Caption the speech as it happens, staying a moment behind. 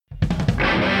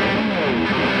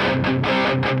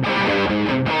Ladies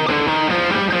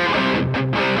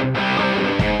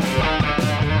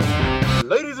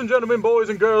and gentlemen, boys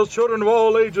and girls, children of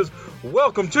all ages,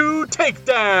 welcome to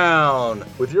Takedown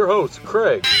with your host,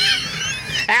 Craig.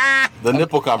 The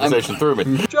nipple conversation threw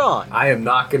me. John. I am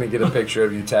not going to get a picture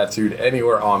of you tattooed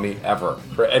anywhere on me ever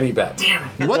for any bet. Damn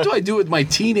it. What do I do with my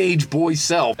teenage boy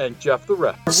self? And Jeff the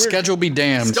Ref. Schedule be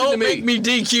damned. Don't make me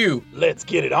DQ. Let's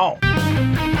get it on.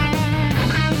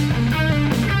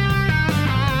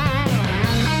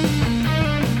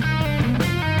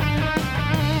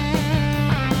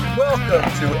 Welcome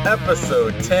to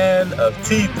episode 10 of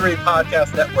T3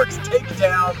 Podcast Network's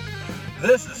Takedown.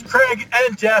 This is Craig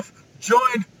and Jeff,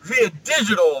 joined via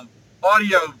digital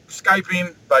audio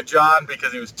Skyping by John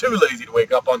because he was too lazy to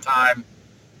wake up on time.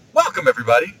 Welcome,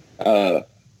 everybody. I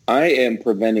am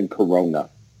preventing Corona.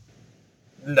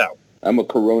 No. I'm a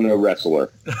Corona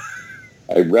wrestler.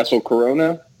 I wrestle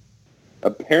Corona.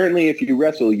 Apparently, if you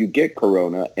wrestle, you get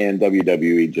Corona, and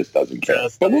WWE just doesn't care.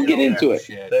 But we'll get into it.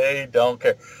 They don't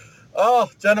care. Oh,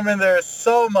 gentlemen, there's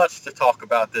so much to talk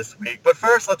about this week. But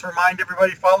first, let's remind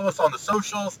everybody, follow us on the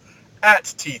socials at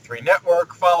T3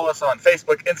 Network. Follow us on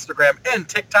Facebook, Instagram, and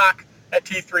TikTok at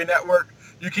T3 Network.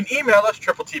 You can email us,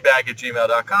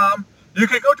 tripletbag@gmail.com. You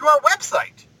can go to our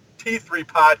website,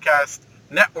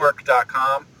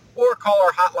 T3podcastnetwork.com, or call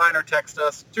our hotline or text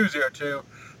us,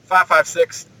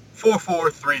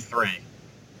 202-556-4433.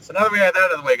 So now that we had that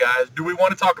out of the way, guys, do we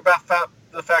want to talk about the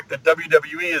fact that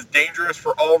WWE is dangerous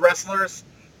for all wrestlers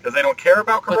because they don't care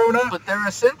about Corona? But they're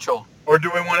essential. Or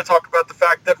do we want to talk about the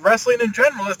fact that wrestling in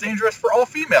general is dangerous for all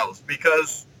females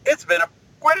because it's been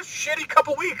quite a shitty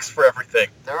couple weeks for everything?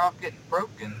 They're all getting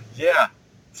broken. Yeah.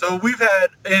 So we've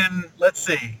had, in, 1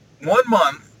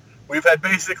 month, we've had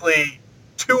basically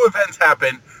 2 events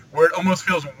happen where it almost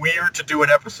feels weird to do an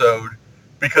episode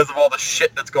because of all the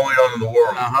shit that's going on in the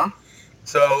world. Uh-huh.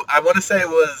 So I want to say it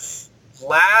was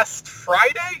last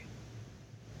Friday,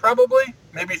 probably,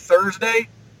 maybe Thursday,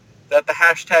 that the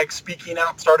hashtag Speaking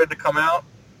Out started to come out,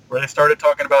 where they started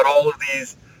talking about all of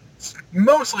these,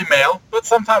 mostly male, but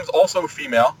sometimes also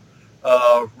female,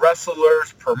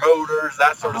 wrestlers, promoters,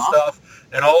 that sort of stuff.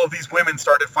 And all of these women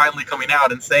started finally coming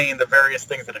out and saying the various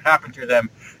things that had happened to them,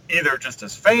 either just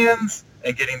as fans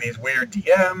and getting these weird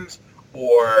DMs,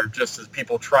 or just as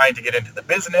people trying to get into the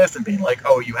business and being like,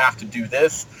 oh, you have to do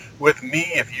this with me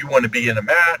if you want to be in a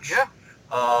match. Yeah.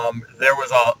 There was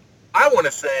I want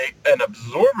to say, an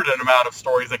absorbent amount of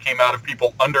stories that came out of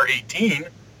people under 18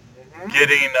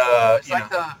 getting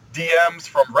DMs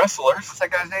from wrestlers. What's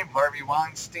that guy's name? Harvey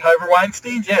Weinstein? Harvey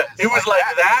Weinstein, yeah. Yes, It was like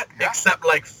that, yeah. except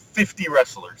like 50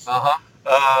 wrestlers. Uh-huh.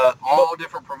 All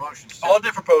different promotions. Too. All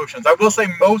different promotions. I will say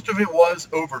most of it was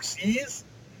overseas,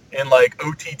 in like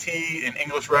OTT, in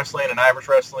English wrestling and Irish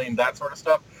wrestling, that sort of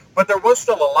stuff. But there was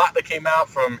still a lot that came out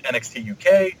from NXT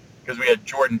UK, because we had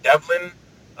Jordan Devlin,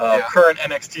 current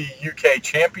NXT UK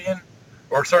champion,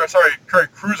 or current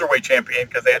Cruiserweight champion,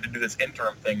 because they had to do this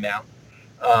interim thing now.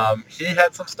 He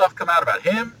had some stuff come out about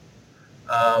him.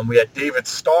 We had David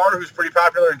Starr, who's pretty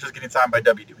popular and just getting signed by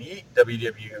WWE,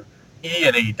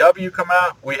 and AEW come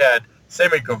out. We had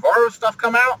Sammy Guevara stuff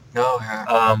come out. Oh,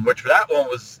 yeah. Which that one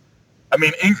was, I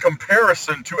mean, in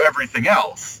comparison to everything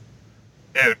else,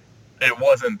 it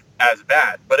wasn't as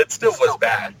bad, but it still was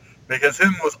bad. Because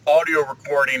him was audio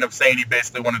recording of saying he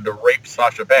basically wanted to rape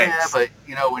Sasha Banks. Yeah,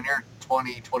 but, when you're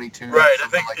 20, 22, right,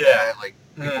 something I think, that,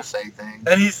 people say things.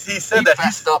 And he said that he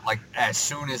fessed up, as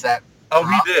soon as that Oh,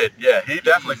 he did, yeah. He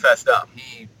definitely fessed up.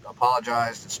 He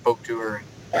apologized and spoke to her.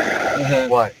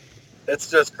 And what? It's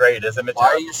just great, isn't it? Why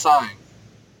are you sighing?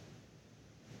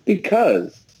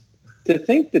 Because to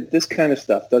think that this kind of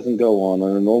stuff doesn't go on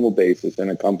a normal basis in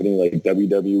a company like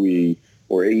WWE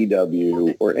or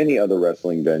AEW or any other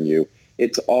wrestling venue,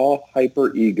 it's all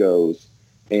hyper egos.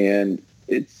 And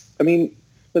with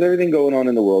everything going on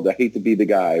in the world, I hate to be the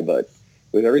guy, but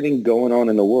with everything going on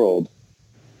in the world,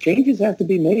 changes have to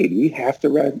be made. We have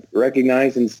to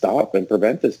recognize and stop and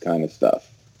prevent this kind of stuff.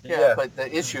 Yeah, but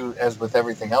the issue, as with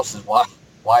everything else, is why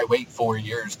wait 4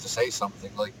 years to say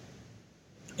something?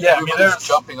 Everybody's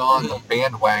jumping on the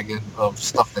bandwagon of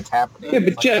stuff that's happening. Yeah,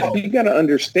 but Jeff, you got to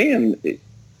understand,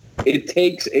 it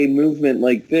takes a movement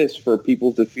like this for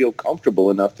people to feel comfortable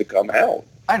enough to come out.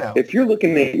 I know. If you're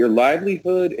looking at your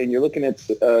livelihood and you're looking at,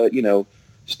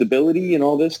 stability and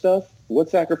all this stuff, what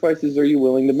sacrifices are you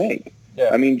willing to make?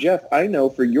 Yeah. I mean, Jeff, I know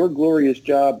for your glorious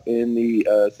job in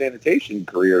the sanitation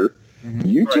career,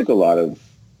 you took a lot of,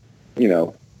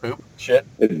 poop shit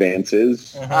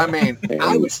advances. I mean,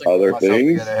 I was thinking other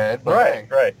things. To get ahead, but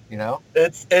right. You know,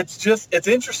 it's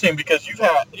interesting because you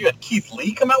had Keith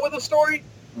Lee come out with a story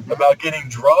about getting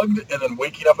drugged and then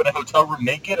waking up in a hotel room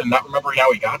naked and not remembering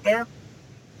how he got there.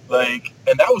 Like,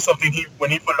 and that was something when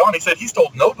he put it on, he said he's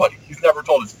told nobody. He's never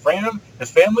told his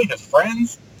family, his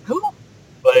friends. Who?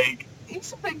 Like,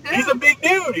 he's a big dude. He's a big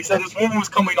dude. He said his woman was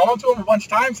coming on to him a bunch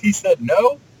of times. He said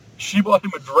no. She bought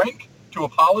him a drink to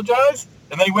apologize,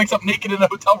 and then he wakes up naked in a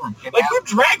hotel room. And like, who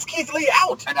drags Keith Lee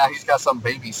out? And now he's got some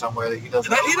baby somewhere that he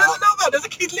doesn't know about. He doesn't know about. There's a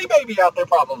Keith Lee baby out there,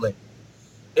 probably.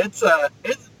 It's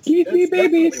Keith Lee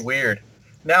babies. Weird.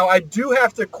 Now, I do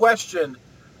have to question,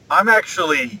 I'm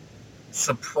actually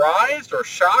surprised or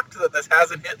shocked that this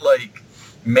hasn't hit, like,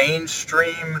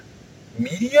 mainstream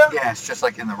media. Yeah, it's just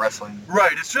like in the wrestling.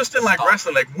 Right, it's just in, like,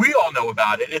 wrestling. Like, we all know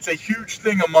about it. It's a huge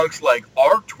thing amongst, like,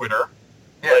 our Twitter.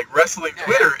 Yeah. Like, wrestling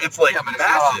Twitter. It's, like, but massive. It's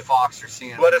not on Fox or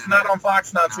CNN. But it's not on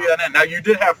Fox, not CNN. Now, you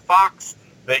did have Fox.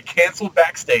 They canceled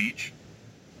Backstage.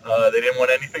 They didn't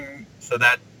want anything, so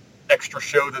that extra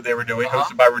show that they were doing,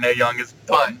 hosted by Renee Young, is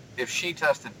done. But if she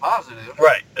tested positive...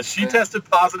 Right. If she tested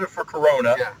positive for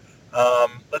Corona... Yeah.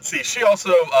 Let's see. She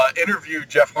also interviewed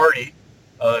Jeff Hardy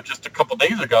just a couple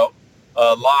days ago,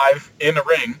 live in the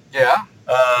ring. Yeah.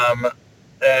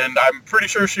 And I'm pretty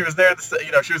sure she was there.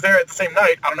 She was there at the same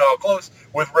night. I don't know how close,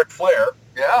 with Ric Flair.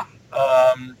 Yeah.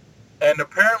 And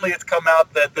apparently, it's come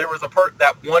out that there was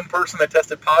that one person that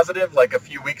tested positive like a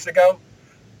few weeks ago,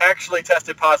 actually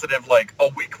tested positive like a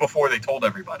week before they told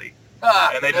everybody,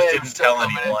 and they just didn't tell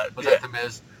anyone. Was that The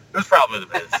Miz? It was probably The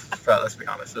Miz. Let's be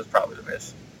honest. It was probably The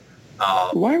Miz.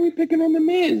 Why are we picking on The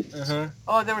Miz? Mm-hmm.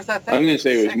 Oh, there was that thing. I'm going to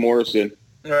say it was Morrison.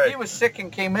 Right. He was sick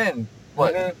and came in,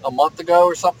 a month ago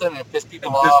or something, and it pissed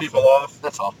people off.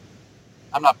 That's all.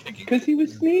 I'm not picking. Because he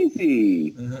was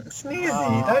sneezy. Mm-hmm.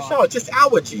 Sneezy. That's all. Just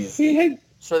allergies. He had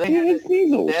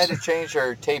sneezels. They had to change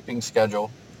their taping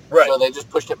schedule. Right. So they just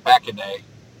pushed it back a day.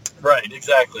 Right,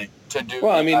 exactly. To do.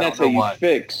 Well, I mean, that's how you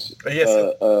fix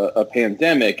a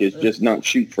pandemic, is just not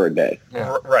shoot for a day.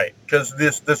 Yeah. Right, because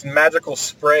this magical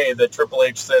spray that Triple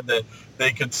H said that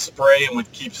they could spray and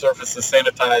would keep surfaces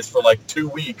sanitized for like 2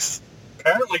 weeks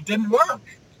apparently didn't work.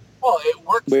 Well, it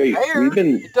works there.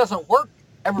 It doesn't work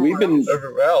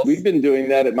everywhere else. We've been doing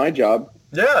that at my job.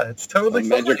 Yeah, it's totally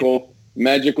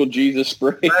magical Jesus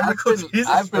spray. Magical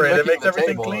Jesus spray that makes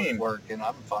everything clean. Work, and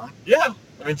I'm fine. Yeah.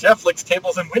 I mean, Jeff licks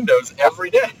tables and windows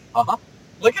every day. Uh-huh.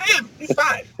 Look at him. He's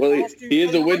fine. Well, he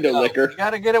is a window licker. You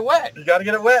got to get it wet. You got to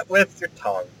get it wet with your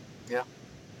tongue. Yeah.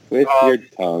 With your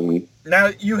tongue. Now,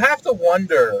 you have to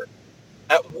wonder,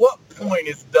 at what point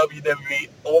is WWE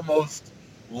almost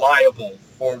liable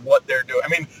for what they're doing? I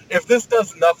mean, if this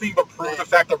does nothing but prove the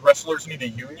fact that wrestlers need a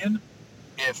union,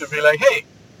 to be like, hey,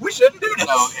 we shouldn't do this.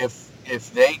 No,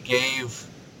 if they gave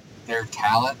their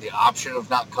talent the option of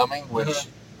not coming, which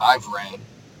I've read,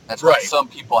 that's why some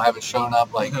people haven't shown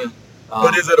up. Like,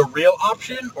 but is it a real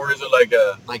option, or is it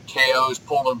like KO's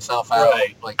pulled himself out?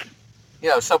 Right. Like,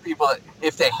 some people,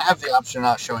 if they have the option of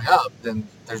not showing up, then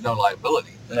there's no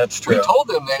liability. That's true. We told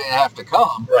them they didn't have to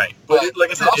come. Right. But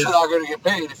like I said, you're also not going to get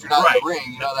paid if you're not in the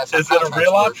ring. That's is it a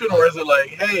real option, or is it like,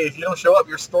 hey, if you don't show up,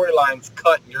 your storyline's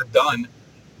cut and you're done?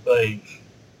 Like,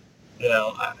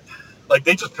 like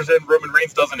they just pretend Roman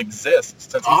Reigns doesn't exist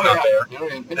since he's not there.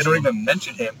 They don't even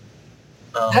mention him.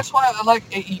 That's why I like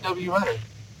AEW better.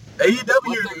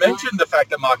 AEW mentioned the fact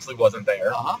that Moxley wasn't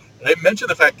there. They mentioned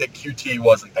the fact that QT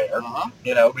wasn't there.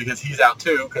 Because he's out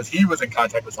too, because he was in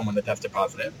contact with someone that tested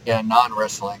positive. Yeah,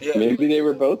 non-wrestling. Yeah. Maybe they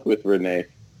were both with Renee.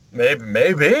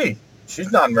 Maybe.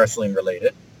 She's non-wrestling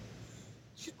related.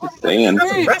 She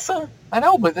doesn't wrestle. I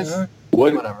know, but this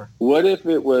whatever. What if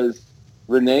it was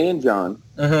Renee and John,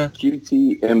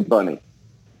 QT and Bunny?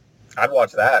 I'd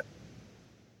watch that.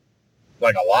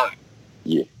 Like a lot.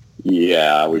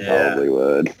 Yeah, we probably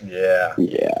would. Yeah.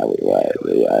 Yeah, we would.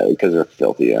 Yeah, because they're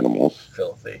filthy animals.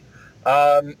 Filthy.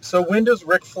 So when does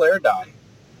Ric Flair die?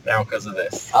 Now because of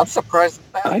this. I'm surprised.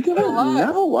 I don't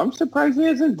know. I'm surprised he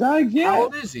hasn't died yet. How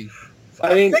old is he?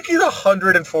 I think he's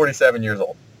 147 years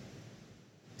old.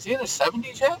 Is he in his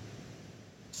 70s yet?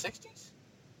 60s?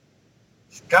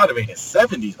 He's got to be in his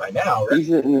 70s by now, right? He's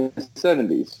in his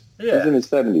 70s. Yeah. He's in his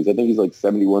 70s. I think he's like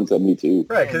 71, 72.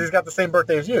 Right, because he's got the same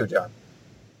birthday as you, John.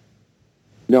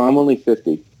 No, I'm only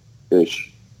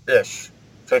 50-ish.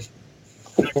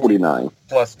 49.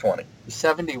 Plus 20. He's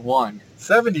 71.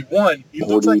 71? He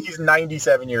looks like he's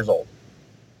 97 years old.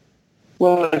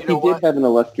 Well, he did have an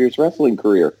illustrious wrestling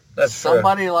career. That's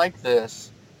somebody like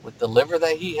this, with the liver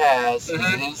that he has, his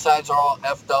insides are all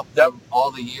effed up from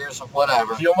all the years of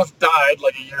whatever. He almost died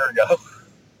like a year ago.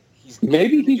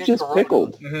 Maybe he's just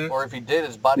pickled. Or if he did,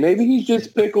 his body... Maybe he's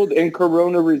just pickled and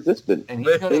corona resistant. And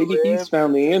he's Maybe he's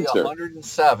found the answer.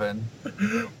 107.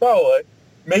 Well,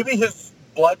 maybe his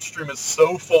bloodstream is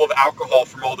so full of alcohol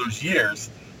from all those years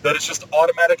that it's just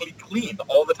automatically clean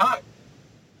all the time.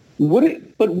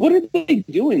 But what are they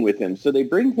doing with him? So they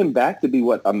bring him back to be,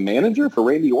 what, a manager for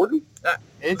Randy Orton?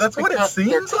 That's what it seems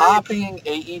they're like. copying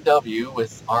AEW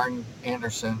with Arn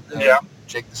Anderson and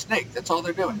Jake the Snake. That's all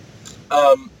they're doing.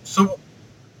 So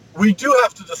we do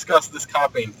have to discuss this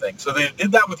copying thing. So they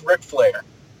did that with Ric Flair,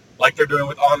 like they're doing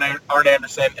with Arn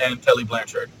Anderson and Tully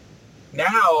Blanchard.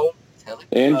 Now,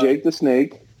 and Jake the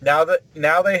Snake. Now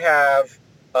they have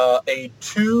a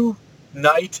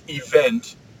 2-night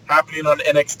event happening on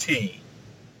NXT,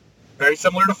 very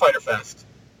similar to Fyter Fest,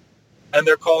 and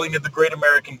they're calling it the Great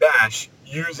American Bash,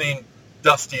 using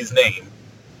Dusty's name,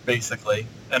 basically,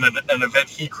 and an event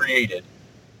he created.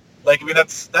 Like, I mean,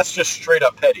 that's just straight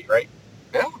up petty, right?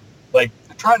 Yeah. Like,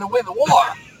 they're trying to win the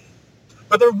war,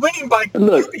 but they're winning by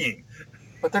copying.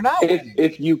 But they're not winning.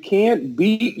 If you can't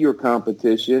beat your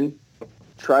competition,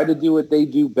 try to do what they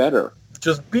do better.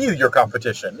 Just be your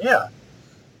competition, yeah.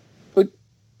 But,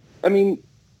 I mean,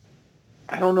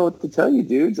 I don't know what to tell you,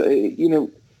 dudes.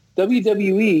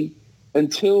 WWE,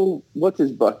 until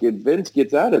Vince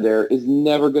gets out of there, is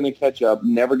never going to catch up,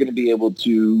 never going to be able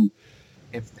to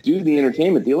do the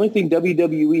entertainment. The only thing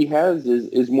WWE has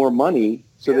is more money,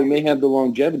 so they may have the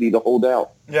longevity to hold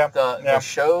out. Yeah. The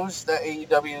shows that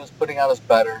AEW is putting out is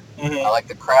better. Mm-hmm. I like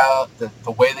the crowd.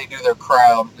 The way they do their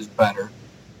crowd is better.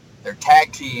 Their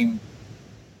tag team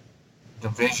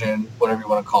division, whatever you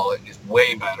want to call it, is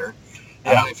way better.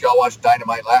 I don't know if y'all watched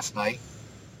Dynamite last night.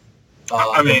 The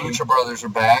Lucha Brothers are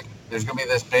back. There's going to be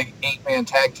this big 8-man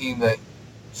tag team that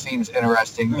seems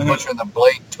interesting. Mm-hmm. Butcher and the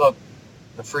Blade took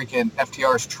the freaking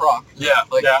FTR's truck. Yeah,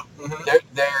 Mm-hmm.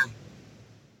 They're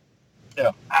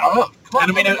I don't know. Come on,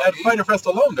 and I mean, at Fyter Fest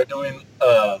alone, they're doing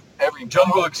every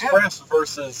Jungle Express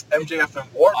versus MJF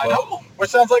and Wardlow,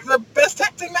 which sounds like the best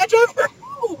tag team match ever.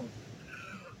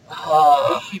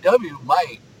 AEW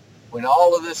might, when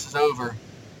all of this is over,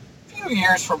 a few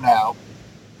years from now,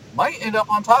 might end up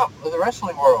on top of the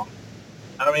wrestling world.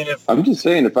 I mean, I'm just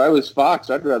saying, if I was Fox,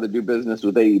 I'd rather do business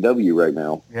with AEW right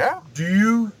now. Yeah.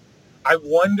 I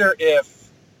wonder if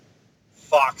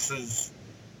Fox is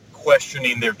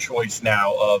questioning their choice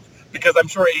now because I'm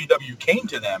sure AEW came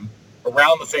to them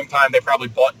around the same time they probably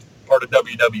bought part of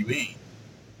WWE.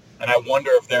 And I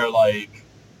wonder if they're like,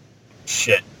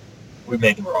 shit, we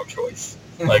made the wrong choice.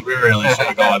 Like, we really should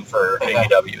have gone for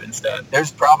AEW instead.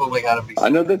 There's probably got to be... I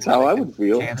know that's how I would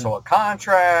feel. Cancel a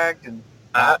contract and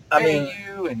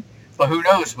but who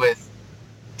knows with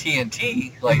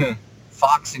TNT, like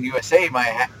Fox and USA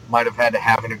might have had to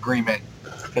have an agreement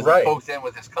because they're both in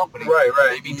with this company. Right.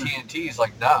 Maybe TNT is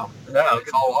like, no,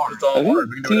 it's all ours. I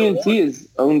think TNT is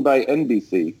owned by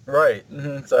NBC. Right.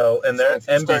 Mm-hmm. So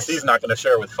NBC's not going to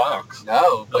share with Fox.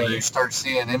 No, but you start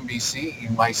seeing NBC, you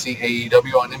might see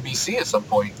AEW on NBC at some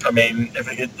point. I mean, if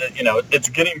it's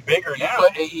getting bigger now.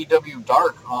 You put AEW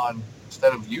Dark on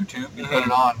instead of YouTube. You put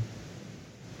it on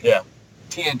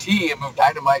TNT and move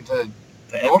Dynamite to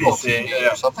normal NBC,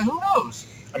 TV or something. Who knows?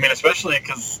 I mean, especially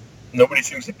because nobody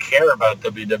seems to care about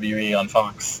WWE on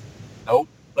Fox. Nope.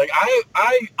 Like,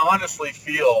 I honestly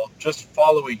feel, just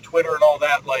following Twitter and all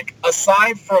that, like,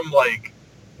 aside from, like,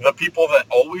 the people that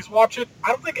always watch it, I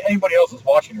don't think anybody else is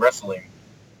watching wrestling.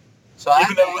 So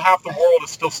even though half the world is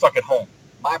still stuck at home.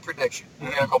 My prediction. We're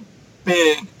going to go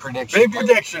big prediction. Big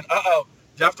prediction. Uh-oh.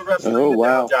 Jeff the Wrestler. Oh,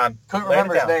 wow. John. Couldn't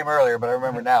remember his name earlier, but I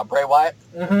remember now. Bray Wyatt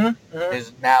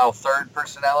is now third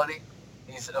personality.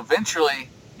 He's going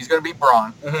to beat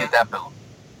Braun, get that belt.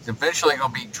 He's eventually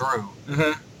going to beat Drew.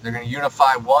 Mm-hmm. They're going to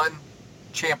unify one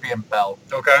champion belt.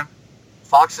 Okay.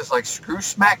 Fox is like, screw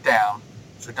SmackDown.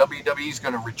 So WWE's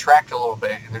going to retract a little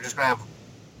bit, and they're just going to have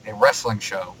a wrestling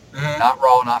show. Mm-hmm. Not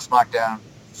Raw, not SmackDown.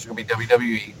 It's going to be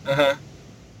WWE. Mm-hmm.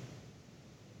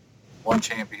 One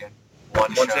champion.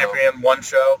 One champion, one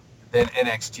show. Then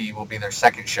NXT will be their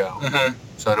second show. Mm-hmm.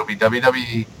 So it'll be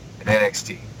WWE and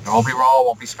NXT. It won't be Raw,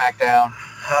 won't be SmackDown.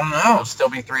 I don't know. It'll still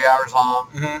be 3 hours long.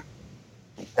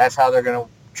 Mm-hmm. That's how they're going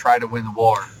to try to win the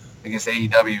war against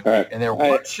AEW. Right. And their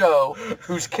one show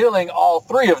who's killing all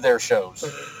three of their shows.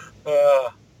 I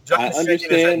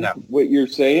understand what you're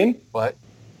saying. What?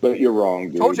 But you're wrong,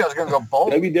 dude. I told you I was going to go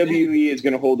bold. WWE is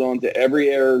going to hold on to every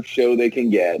air show they can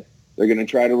get. They're going to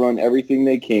try to run everything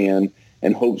they can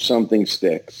and hope something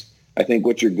sticks. I think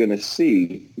what you're going to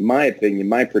see, my opinion,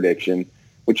 my prediction,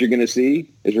 what you're going to see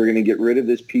is we're going to get rid of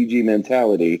this PG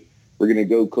mentality. We're going to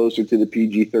go closer to the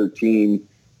PG-13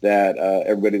 that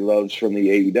everybody loves from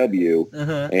the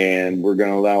AEW, and we're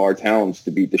going to allow our talents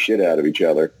to beat the shit out of each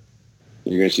other.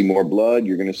 You're going to see more blood.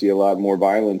 You're going to see a lot more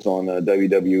violence on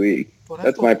WWE. Well,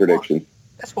 that's my prediction.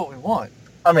 That's what we want.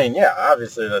 I mean, yeah,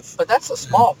 obviously that's. But that's a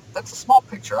small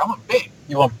picture. I want big.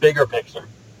 You want bigger picture.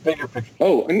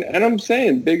 Oh, and I'm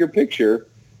saying bigger picture.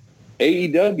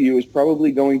 AEW is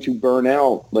probably going to burn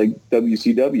out like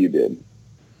WCW did.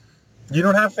 You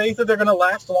don't have faith that they're going to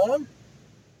last long?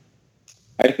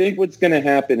 I think what's going to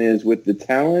happen is with the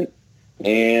talent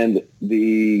and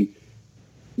the,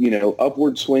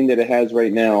 upward swing that it has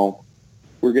right now,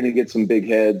 we're going to get some big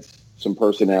heads, some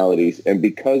personalities. And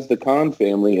because the Khan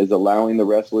family is allowing the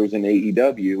wrestlers in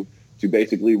AEW to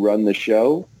basically run the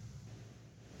show's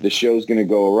going to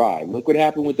go awry. Look what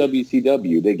happened with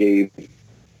WCW. They gave,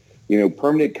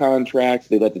 permanent contracts.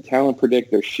 They let the talent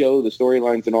predict their show, the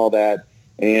storylines and all that.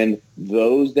 And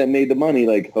those that made the money,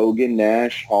 like Hogan,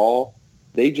 Nash, Hall,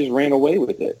 they just ran away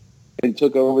with it and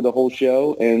took over the whole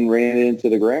show and ran it into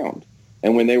the ground.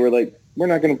 And when they were like, we're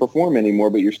not going to perform anymore,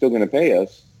 but you're still going to pay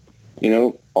us,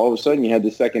 all of a sudden you had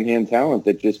the secondhand talent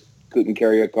that just couldn't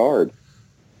carry a card.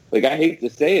 Like, I hate to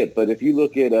say it, but if you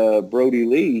look at Brody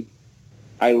Lee,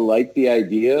 I like the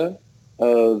idea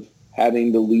of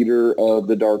having the leader of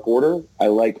the Dark Order. I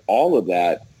like all of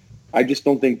that. I just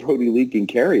don't think Brody Lee can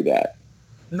carry that.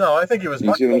 No, I think he was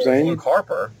much better as Luke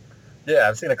Harper. Yeah,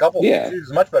 I've seen a couple. Yeah. He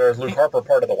was much better as Luke Harper,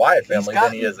 part of the Wyatt family,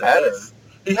 than he is as this.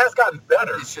 He has gotten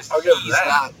better. It's just he's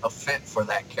not a fit for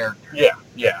that character. Yeah.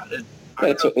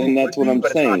 That's what I'm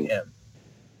saying.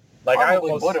 Like, I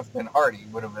would have been Hardy,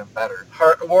 would have been better.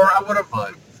 I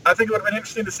think it would have been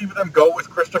interesting to see them go with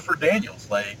Christopher Daniels.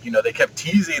 Like, they kept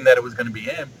teasing that it was going to be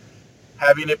him.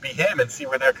 Having it be him and see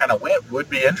where that kind of went would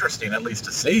be interesting, at least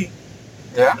to see.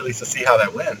 Yeah. At least to see how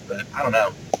that went, but I don't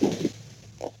know.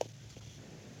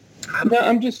 No,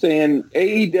 I'm just saying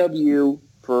AEW,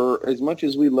 for as much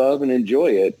as we love and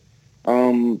enjoy it,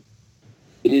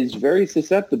 is very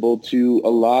susceptible to a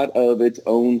lot of its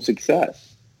own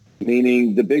success.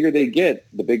 Meaning, the bigger they get,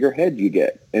 the bigger head you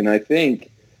get. And I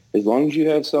think as long as you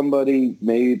have somebody,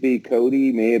 may it be Cody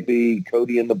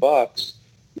and the Bucks,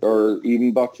 or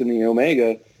even Bucks and the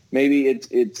Omega, maybe it's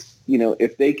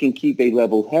if they can keep a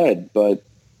level head. But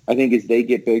I think as they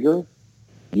get bigger,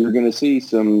 you're going to see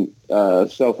some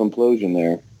self-implosion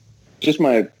there. Just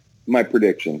my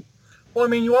prediction. Well, I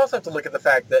mean, you also have to look at the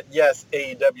fact that, yes,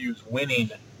 AEW's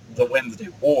winning the Wednesday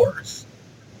Wars,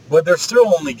 but they're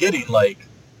still only getting,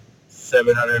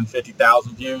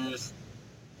 750,000 views,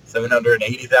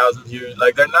 780,000 views.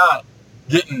 Like, they're not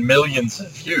getting millions of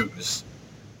views,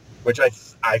 which I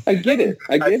get it.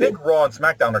 I think Raw and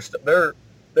SmackDown are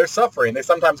they're suffering. They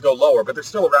sometimes go lower, but they're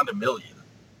still around 1 million.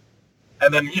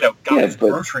 And then,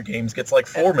 Grocery Games gets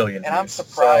 4 million. And I'm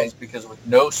surprised because with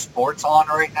no sports on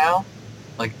right now,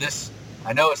 like this,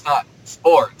 I know it's not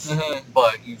sports,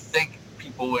 but you think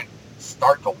people would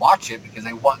start to watch it because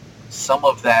they want some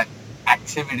of that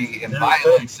activity and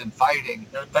violence and fighting.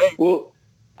 Well,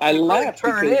 I laughed.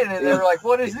 Turn in and they're like,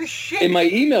 what is this shit? In my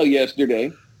email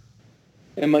yesterday,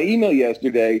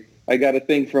 I got a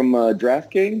thing from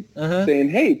DraftKings saying,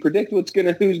 hey, predict who's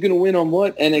gonna win on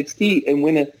what NXT and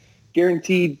win a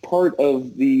guaranteed part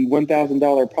of the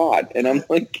 $1,000 pot. And I'm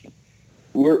like,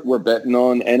 we're betting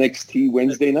on NXT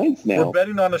Wednesday nights now. We're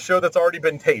betting on a show that's already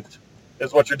been taped,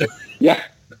 is what you're doing. Yeah.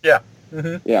 Yeah.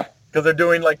 Yeah. Because they're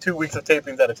doing 2 weeks of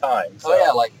tapings at a time. So. Oh,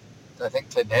 yeah, I think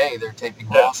today they're taping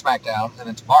Raw, SmackDown, and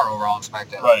then tomorrow Raw and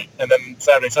SmackDown. Right. And then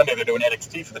Saturday, Sunday they're doing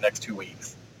NXT for the next 2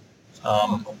 weeks.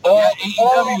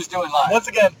 AEW is doing live. Once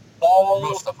again,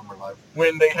 most of them are live.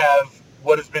 When they have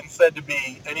what has been said to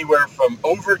be anywhere from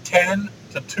over 10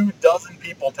 to 24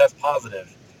 people test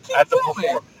positive at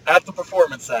the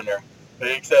Performance Center.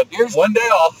 They said, one day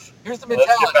off, here's the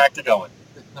mentality. Let's get back to going.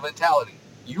 The mentality.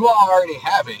 You already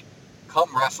have it. Come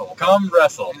wrestle.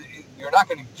 You're not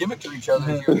going to give it to each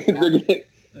other.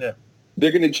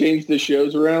 They're going to change the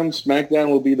shows around. SmackDown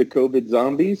will be the COVID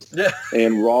zombies,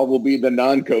 and Raw will be the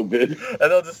non-COVID.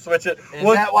 And they'll just switch it. Is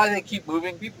that why they keep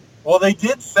moving people? Well, they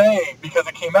did say, because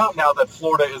it came out now that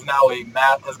Florida is now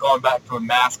has gone back to a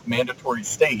mask mandatory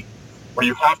state, where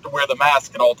you have to wear the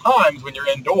mask at all times when you're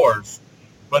indoors.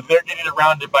 But they're getting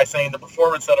around it by saying the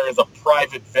Performance Center is a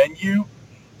private venue,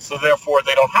 so therefore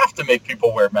they don't have to make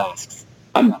people wear masks.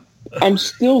 I'm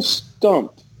still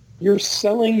stumped. You're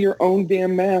selling your own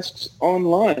damn masks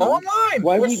online.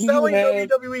 Why we're selling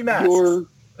WWE masks.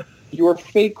 Your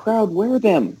fake crowd wear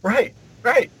them. Right.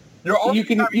 You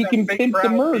can pimp the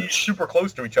merch. Super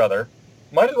close to each other.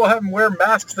 Might as well have them wear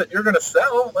masks that you're going to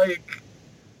sell.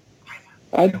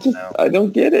 I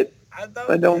don't get it.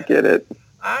 I don't get it.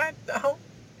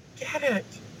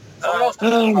 So what else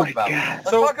can we talk about? God.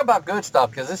 Let's talk about good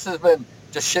stuff, because this has been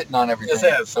just shitting on everything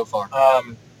so far.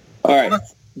 All right.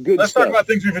 Let's talk about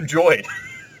things we've enjoyed.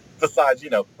 Besides,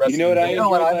 wrestling. You know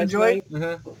what I enjoyed? I've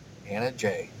enjoyed? Anna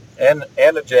Jay. And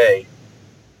Anna Jay.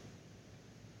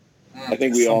 I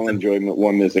think we all enjoy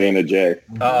one Miss Anna Jay.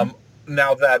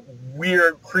 Now that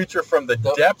weird creature from the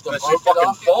depths that she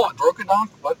fucking fought. Broke-a-Donk?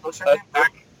 What's her name?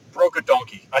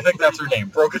 Broke-a-Donkey. I think that's her name.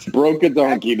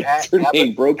 Broke-a-Donkey. That's her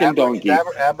name. Broken Donkey.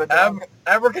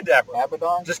 Abracadabra.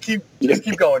 Abaddon? Just keep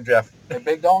going, Jeff. A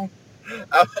Big Dong?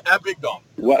 Big Dong.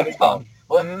 What? Big Dong.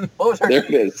 What was her There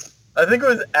name? it is. I think it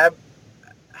was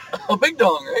A Big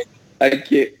Dong, right? I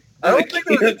can't. I don't think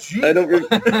it was a G. I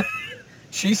don't.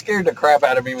 She scared the crap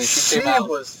out of me when she came out.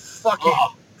 Was fucking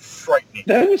frightening.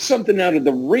 That was something out of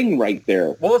the ring right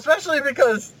there. Well, especially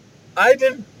because I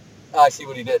didn't. I see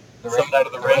what he did. Something out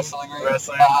of the ring. Wrestling ring.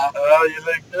 You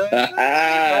think?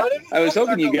 I was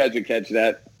hoping you guys would catch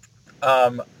that.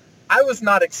 I was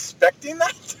not expecting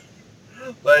that.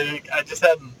 Like, I just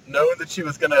hadn't known that she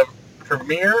was going to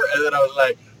premiere, and then I was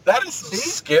like, that is some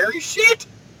scary shit.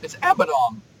 It's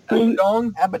Abaddon.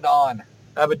 Abaddon.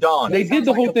 They did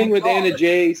the whole thing with Anna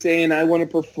Jay saying, I want to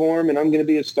perform and I'm going to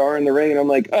be a star in the ring. And I'm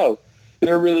like, oh,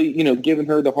 they're really, giving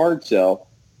her the hard sell.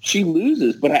 She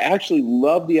loses, but I actually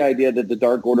love the idea that the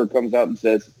Dark Order comes out and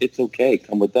says, it's okay,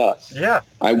 come with us. Yeah.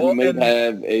 We may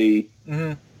have a...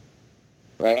 Mm-hmm.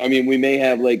 Right? I mean, we may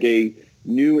have like a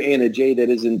new Anna Jay that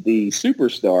isn't the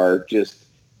superstar, just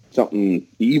something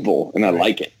evil, and I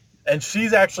like it. And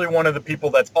she's actually one of the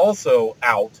people that's also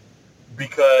out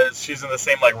because she's in the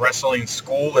same like wrestling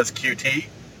school as QT.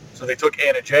 So they took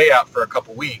Anna Jay out for a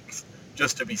couple weeks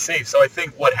just to be safe. So I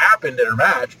think what happened in her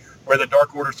match, where the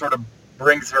Dark Order sort of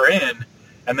brings her in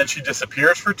and then she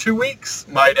disappears for 2 weeks,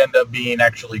 might end up being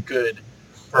actually good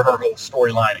for her whole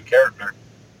storyline and character.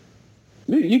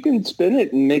 You can spin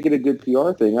it and make it a good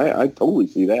PR thing. I totally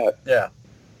see that. Yeah.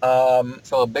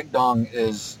 So a Big Dong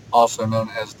is also known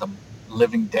as the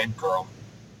Living Dead Girl.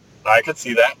 I could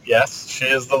see that. Yes, she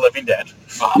is the Living Dead.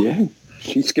 Yeah,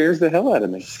 she scares the hell out of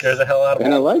me. She scares the hell out of me.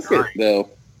 And I like it, though.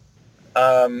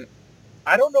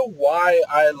 I don't know why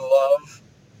I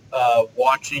love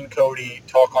watching Cody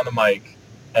talk on the mic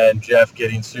and Jeff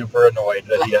getting super annoyed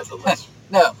that he has a list.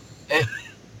 No.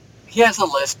 He has a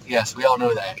list, yes, we all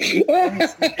know that.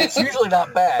 It's usually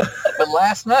not bad. But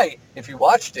last night, if you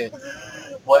watched it,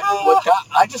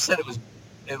 I just said it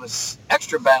was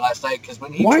extra bad last night because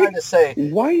when he tried to say...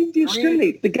 Why do you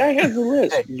discriminate? The guy has a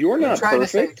list. Hey, you're not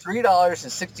perfect. Trying to say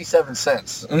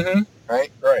 $3.67. Mm-hmm. Right?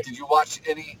 Did you watch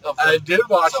any of them? I did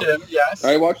watch him, yes.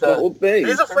 I watched the whole thing.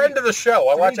 He's a friend of the show.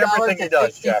 I watch everything he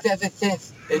does, Jeff.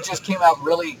 It just came out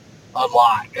really... a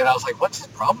lot, and I was like, "What's his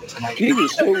problem tonight?"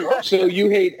 Jesus, so you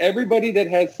hate everybody that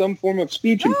has some form of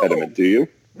speech impediment, do you?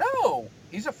 No,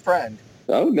 he's a friend.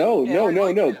 Oh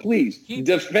no! Please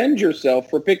defend yourself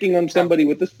for picking on somebody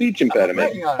with a speech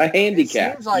impediment, a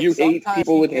handicap. Like you hate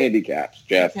people with handicaps,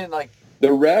 Jeff.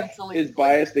 The ref is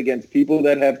biased against people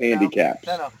that have handicaps.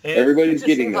 No. Everybody's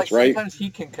getting this, right? Sometimes he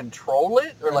can control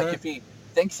it, or like if he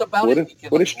thinks about it, he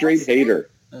can. What a straight hater!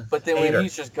 But then when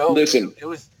he's just going, listen. it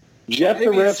was. Jeff the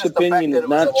ref's opinion is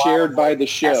not shared by the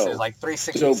show. Like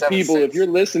so people, if you're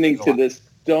listening to this,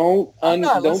 don't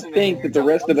think that the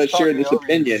rest of us share this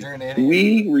opinion.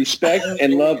 We respect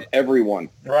and love everyone.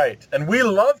 Right. And we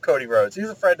love Cody Rhodes. He's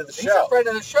a friend of the show. He's a friend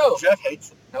of the show. Jeff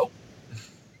hates him. Nope.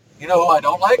 You know who I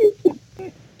don't like?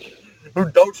 Who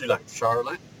don't you like?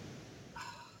 Charlotte.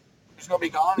 She's going to be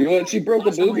gone. You know what? She broke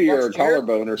a boobie or a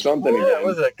collarbone or something. Yeah,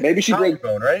 was it? Maybe she broke...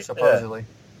 Collarbone, right? Supposedly.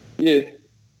 Yeah.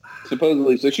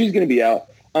 Supposedly. So she's going to be out.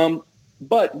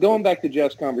 But going back to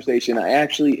Jeff's conversation, I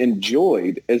actually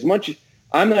enjoyed as much.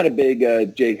 I'm not a big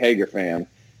Jake Hager fan,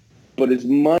 but as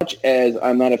much as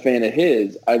I'm not a fan of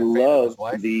his, I love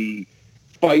the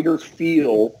fighter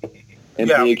feel and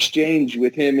the exchange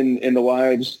with him and the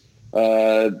wives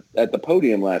at the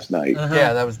podium last night. Uh-huh.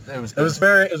 Yeah, it was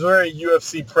very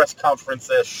UFC press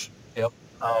conference-ish. Yep.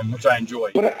 Which I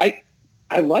enjoyed. But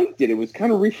I liked it. It was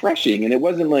kind of refreshing, and it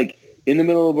wasn't like in the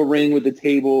middle of a ring with the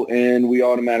table, and we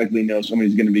automatically know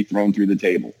somebody's going to be thrown through the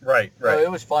table. Right. So it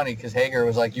was funny because Hager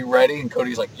was like, "You ready?" And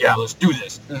Cody's like, "Yeah, let's do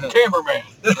this." Mm-hmm. Cameraman.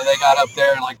 And they got up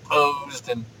there and like posed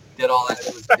and did all that.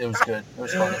 It was good. It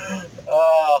was funny.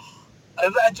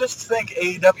 I just think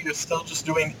AEW is still just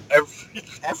doing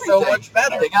everything so much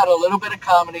better. They got a little bit of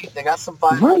comedy. They got some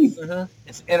violence. Right. Mm-hmm.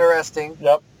 It's interesting.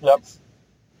 Yep.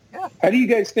 Yeah. How do you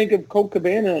guys think of Colt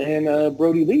Cabana and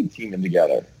Brody Lee teaming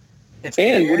together? It's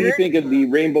and weird. What do you think of the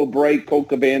Rainbow Bright Colt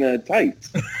Cabana tights?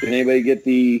 Did anybody get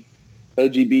the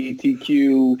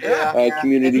LGBTQ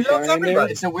community shine there?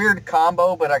 It's a weird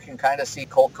combo, but I can kind of see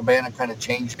Colt Cabana kind of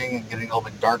changing and getting a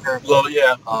little bit darker. Well,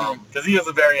 yeah, because he is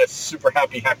a very super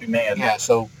happy man. Yeah,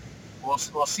 so we'll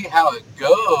see how it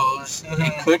goes. Mm-hmm.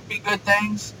 It could be good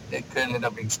things. It could end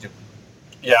up being stupid.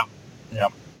 Yeah.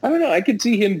 I don't know. I could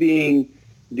see him being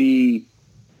the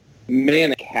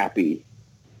manic happy.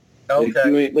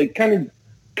 Okay. Like kind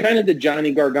of the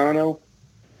Johnny Gargano.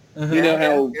 Mm-hmm. You know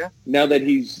how now that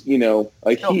he's,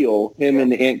 a heel, him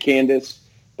and Aunt Candace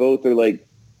both are like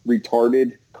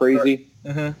retarded crazy.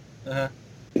 Mm-hmm. Mm-hmm.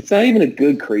 It's not even a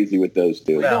good crazy with those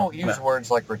two. We don't use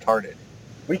words like retarded.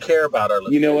 We care about our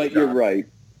listeners. You know what? John. You're right.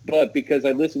 But because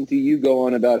I listened to you go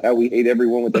on about how we hate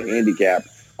everyone with a handicap,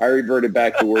 I reverted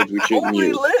back to words we shouldn't Only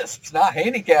use. lisps, not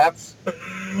handicaps.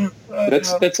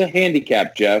 That's a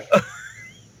handicap, Jeff.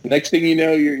 Next thing you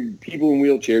know, people in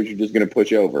wheelchairs are just going to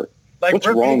push over. Like What's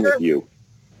Britt wrong Baker? with you?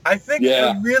 I think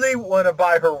I really want to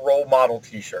buy her role model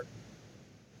T-shirt.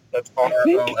 That's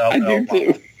ROLL. I do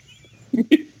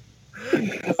too.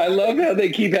 I love how they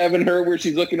keep having her where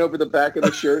she's looking over the back of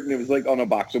the shirt and it was like on a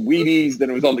box of Wheaties, then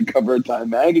it was on the cover of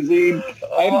Time magazine.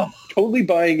 I'm totally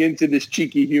buying into this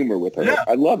cheeky humor with her. Yeah.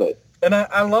 I love it. And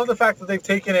I love the fact that they've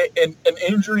taken an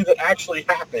injury that actually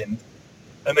happened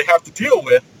and they have to deal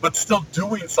with, but still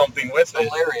doing something with it.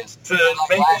 Hilarious. To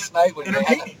like last night when they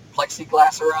had the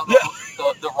plexiglass around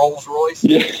the Rolls Royce.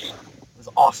 Yeah. It was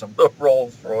awesome. The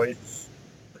Rolls Royce.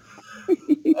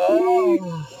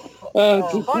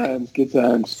 Good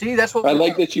times. See, that's what I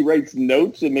like that she writes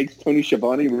notes and makes Tony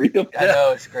Schiavone read them. I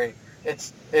know, it's great.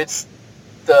 It's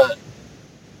the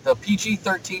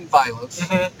PG-13 violence,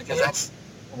 because that's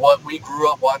what we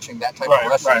grew up watching, that type of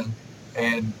wrestling. Right.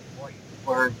 And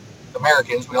we're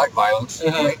Americans, we like violence,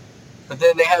 right? But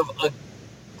then they have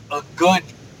a good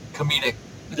comedic.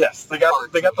 Yes, they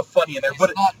got the funny in there, but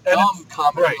it's not dumb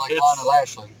comedy like Lana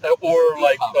Lashley or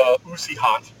like Uzi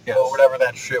Hot or whatever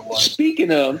that shit was.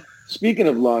 Speaking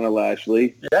of Lana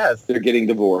Lashley, yes, they're getting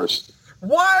divorced.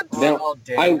 What? Now,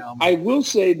 I will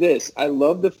say this: I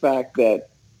love the fact that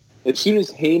as soon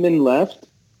as Heyman left,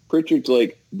 Pritchard's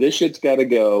like, "This shit's got to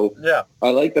go." Yeah, I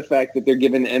like the fact that they're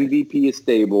giving MVP a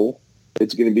stable.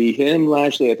 It's going to be him,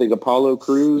 Lashley, I think Apollo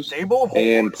Crews,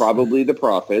 and probably the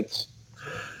Profits.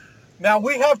 Now,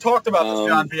 we have talked about this,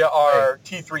 John, via our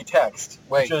T3 text,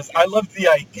 which is, I love the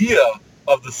idea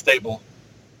of the stable,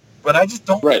 but I just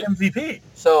don't like MVP.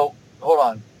 So, hold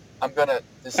on. I don't have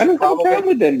a problem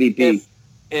with MVP.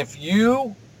 If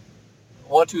you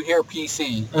want to hear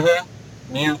PC,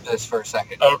 mute this for a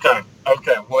second. Okay.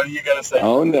 What are you going to say?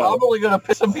 Oh, no. Probably going to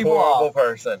piss some people off. Horrible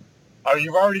person. Oh,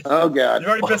 you've already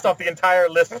pissed off the entire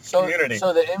list community.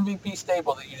 So the MVP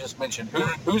stable that you just mentioned,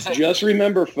 who's it? Just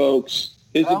remember, folks,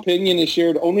 his opinion is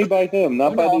shared only by him,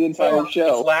 not by the entire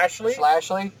show. It's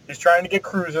Lashley. He's trying to get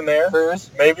Crews in there. Crews.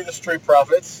 Maybe the Street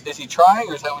Profits. Is he trying,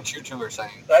 or is that what you two are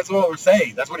saying? That's what we're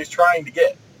saying. That's what he's trying to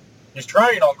get. He's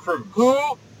trying on Crews. Who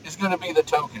is going to be the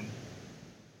token?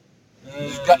 They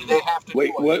have to.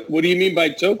 Wait, what do you mean by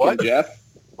token, Jeff?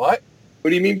 What? What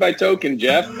do you mean by token,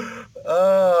 Jeff?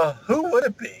 Who would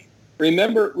it be?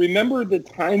 Remember the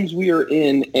times we are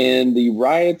in and the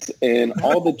riots and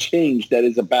all the change that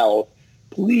is about.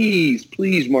 Please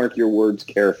mark your words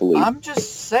carefully. I'm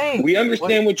just saying. We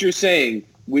understand what you're saying.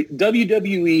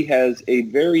 WWE has a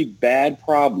very bad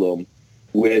problem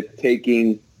with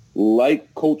taking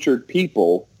like-cultured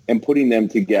people and putting them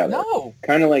together. No.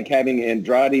 Kind of like having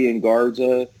Andrade and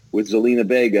Garza with Zelina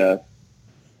Vega,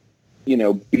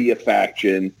 be a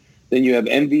faction. Then you have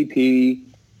MVP,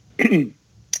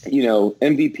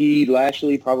 MVP,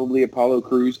 Lashley, probably Apollo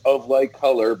Crews of like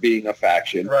color being a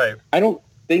faction. Right. I don't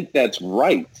think that's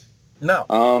right. No.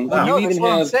 You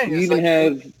even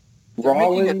have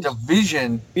Rollins, making a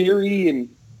division. Theory, and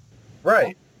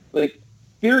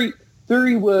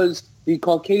Theory was the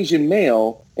Caucasian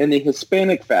male in the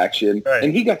Hispanic faction,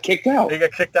 and he got kicked out. He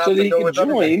got kicked out so that he go could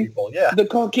join the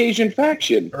Caucasian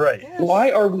faction. Right. Yes.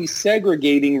 Why are we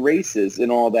segregating races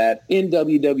and all that in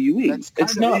WWE?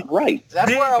 It's not right. That's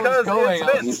where I was going.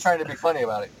 I was just trying to be funny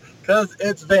about it. Because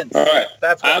it's Vince. All right.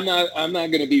 That's why. I'm not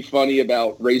going to be funny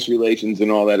about race relations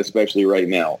and all that, especially right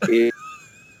now.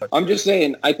 I'm just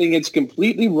saying, I think it's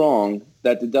completely wrong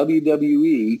that the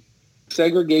WWE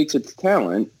segregates its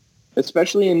talent,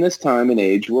 especially in this time and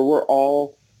age where we're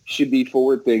all should be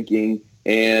forward-thinking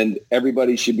and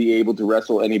everybody should be able to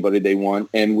wrestle anybody they want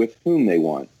and with whom they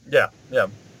want. Yeah.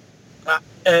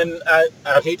 And I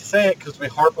hate to say it because we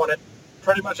harp on it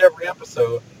pretty much every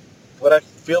episode, but I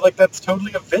feel like that's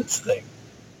totally a Vince thing.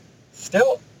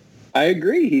 Still. I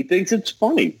agree. He thinks it's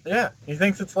funny. Yeah. He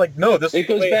thinks it's like, no, this is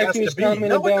the way it has to be.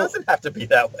 No, it doesn't have to be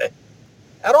that way.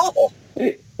 At all.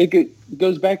 It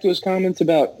goes back to his comments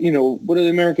about, what do the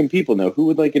American people know? Who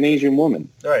would like an Asian woman?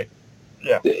 Right.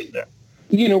 Yeah.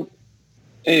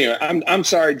 Anyway, I'm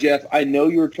sorry, Jeff. I know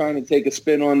you were trying to take a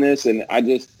spin on this, and I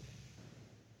guess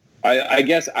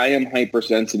I am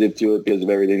hypersensitive to it because of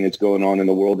everything that's going on in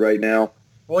the world right now.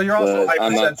 Well, you're also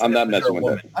hypersensitive. I'm not messing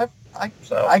with it.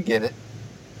 I get it.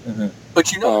 Mm-hmm.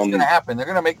 But you know what's going to happen. They're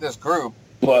going to make this group.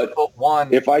 But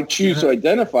if I choose to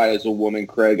identify as a woman,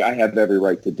 Craig, I have every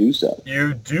right to do so.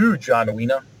 You do, John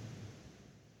Owena.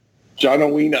 I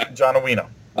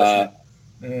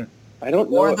don't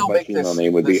know what my female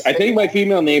name would be. I think my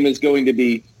female name is going to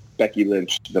be Becky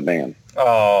Lynch, the man.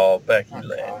 Oh, Becky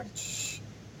Lynch.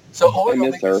 So, or they'll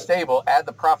make the stable, add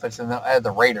the Profits, and they'll add the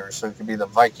Raiders, so it could be the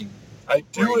Viking. I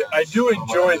do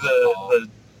enjoy the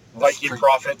Viking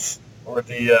Profits or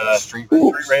the Street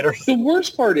Raiders. The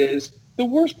worst part is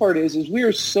we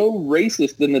are so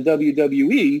racist in the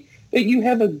WWE that you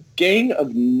have a gang of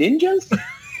ninjas,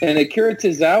 and Akira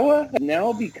Tozawa has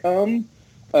now become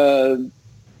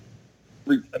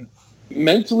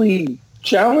mentally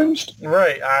challenged.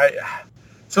 Right.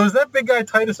 So is that big guy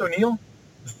Titus O'Neil?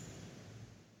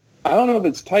 I don't know if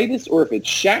it's Titus or if it's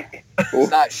Shaq. It's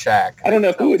not Shaq. I don't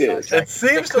know who it is. It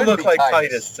seems to look like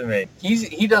Titus to me.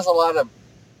 He does a lot of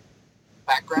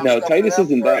background stuff. No, Titus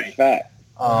isn't that fat.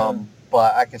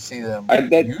 But I can see them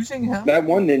using him. That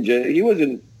one ninja, he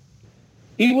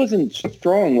wasn't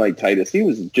strong like Titus. He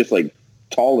was just like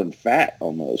tall and fat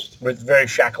almost. With very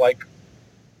Shaq-like.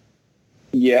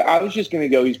 Yeah, I was just going to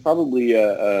go, he's probably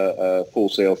a full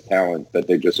sales talent that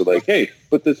they just are like, hey,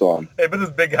 put this on. Hey, put this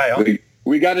big guy on.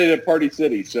 We got it at Party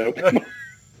City, so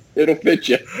it'll fit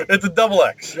you. It's a double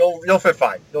X. You'll fit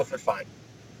fine. It's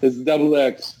a double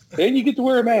X. And you get to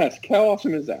wear a mask. How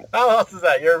awesome is that? How awesome is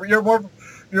that?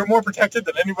 You're more protected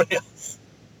than anybody else.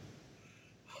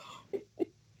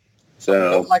 So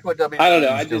I don't like what WWE I don't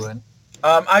know. is doing.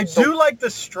 I do like the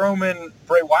Strowman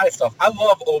Bray Wyatt stuff. I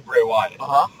love old Bray Wyatt.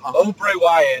 Old Bray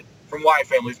Wyatt from Wyatt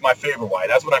family is my favorite Wyatt.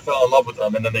 That's when I fell in love with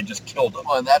him, and then they just killed him.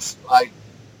 Well, and that's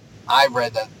I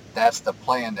read that's the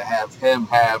plan, to have him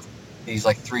have these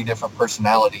like 3 different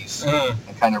personalities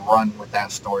and kind of run with that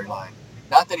storyline.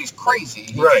 Not that he's crazy,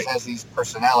 he just has these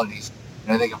personalities,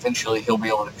 and I think eventually he'll be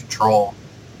able to control.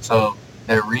 So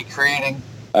they're recreating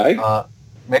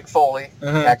Mick Foley,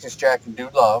 Cactus Jack, and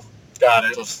Dude Love. Got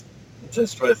it.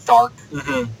 Just with dark.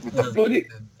 But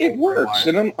it works,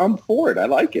 and I'm for it. I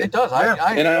like it. It does.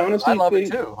 I honestly love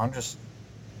it too.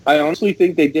 I honestly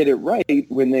think they did it right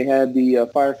when they had the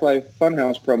Firefly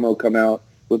Funhouse promo come out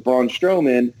with Braun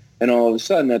Strowman, and all of a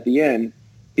sudden at the end,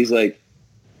 he's like,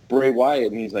 Bray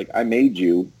Wyatt, and he's like, I made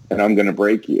you, and I'm going to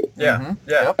break you. Yeah,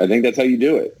 yeah. I think that's how you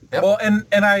do it. Yep. Well, and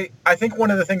I think one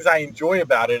of the things I enjoy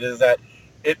about it is that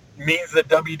it means that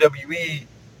WWE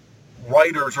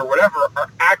writers or whatever are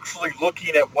actually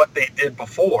looking at what they did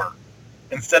before,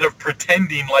 instead of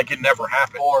pretending like it never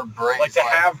happened. Or Bray, like to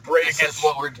have Bray against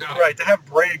what we're doing. Right, to have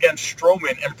Bray against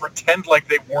Strowman and pretend like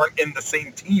they weren't in the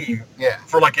same team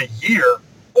for like a year,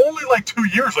 only like 2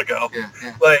 years ago.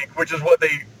 Like, which is what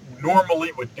they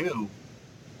normally would do.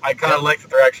 I kind of like that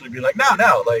they're actually being like,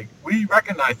 no, like, we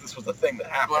recognize this was a thing that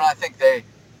happened. Well, I think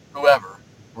whoever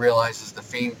realizes the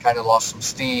Fiend kind of lost some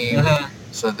steam.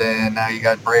 So then now you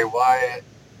got Bray Wyatt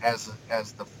as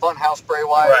the Funhouse Bray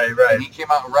Wyatt. Right. And he came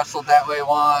out and wrestled that way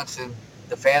once, and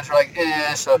the fans were like,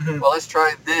 so, well, let's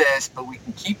try this, but we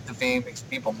can keep the Fiend because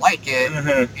people like it,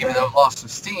 even though it lost some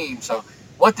steam. So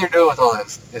what they're doing with all that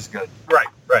is good.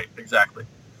 Right, exactly.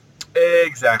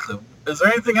 Is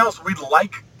there anything else we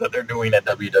like that they're doing at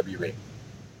WWE?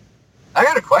 I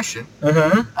got a question. I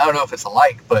don't know if it's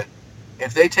alike, but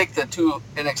if they take the 2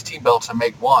 NXT belts and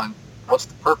make one, what's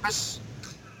the purpose?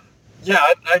 Yeah,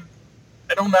 I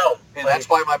don't know. And that's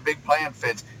why my big plan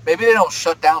fits. Maybe they don't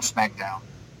shut down SmackDown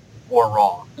or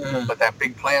Raw, but that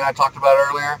big plan I talked about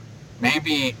earlier,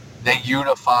 maybe they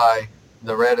unify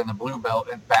the red and the blue belt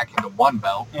and back into one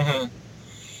belt.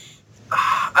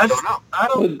 I don't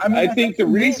know. I think the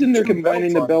reason they're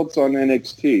combining the belts on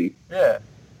NXT. Yeah.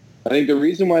 I think the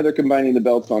reason why they're combining the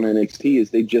belts on NXT is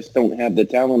they just don't have the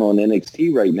talent on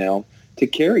NXT right now to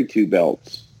carry 2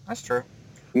 belts. That's true.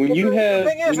 When you have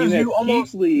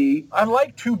Keith Lee, I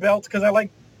like 2 belts because I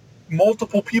like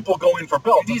multiple people going for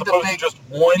belts. You need just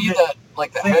one. You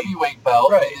need the heavyweight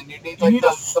belt, and then you need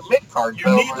the mid card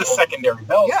belt. You need the secondary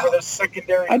belt for the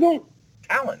secondary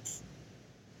talents.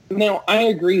 Now I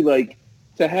agree. Like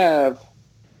to have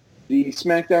the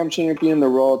SmackDown champion, the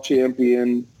Raw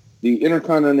champion, the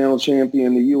Intercontinental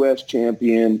champion, the U.S.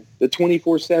 champion, the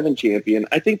 24/7 champion.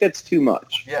 I think that's too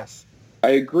much. Yes.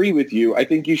 I agree with you. I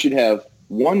think you should have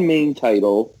one main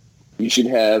title. You should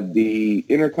have the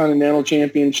Intercontinental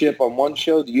Championship on one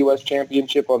show, the U.S.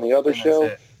 Championship on the other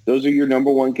show. Those are your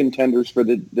number 1 contenders for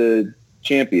the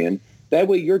champion. That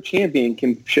way your champion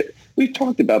can... We've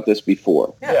talked about this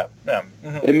before. Yeah.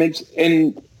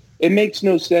 It makes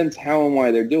no sense how and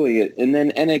why they're doing it. And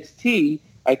then NXT,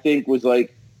 I think, was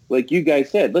like, like you guys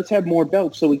said, let's have more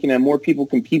belts so we can have more people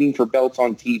competing for belts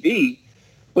on TV.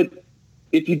 But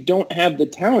if you don't have the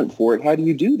talent for it, how do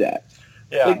you do that?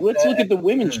 Yeah. Like, let's look at the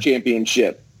women's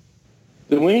championship.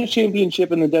 The women's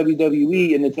championship in the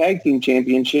WWE and the tag team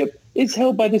championship is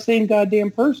held by the same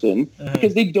goddamn person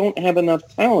because they don't have enough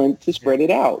talent to spread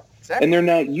it out. Exactly. And they're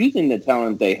not using the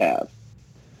talent they have.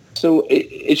 So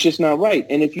it's just not right.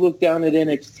 And if you look down at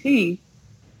NXT,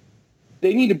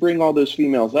 they need to bring all those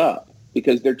females up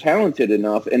because they're talented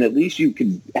enough, and at least you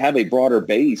could have a broader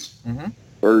base.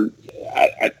 Or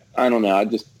I don't know.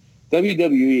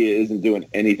 WWE isn't doing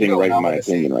anything right in my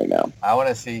opinion right now. I want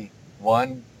to see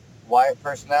one Wyatt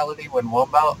personality win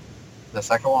one belt, the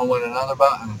second one win another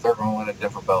belt, and the third one win a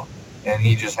different belt. And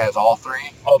he just has all three.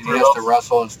 He has to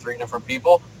wrestle as 3 different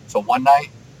people. So one night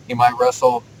he might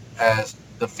wrestle as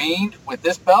the Fiend with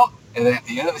this belt, and then at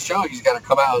the end of the show he's got to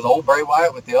come out as old Bray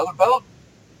Wyatt with the other belt.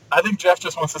 I think Jeff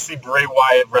just wants to see Bray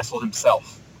Wyatt wrestle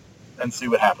himself and see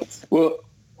what happens. Well,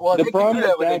 the problem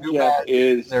with that, Jeff,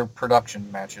 is their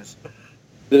production matches.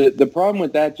 The problem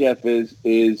with that, Jeff,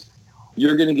 is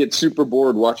you're going to get super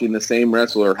bored watching the same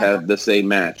wrestler have the same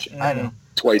match. I know.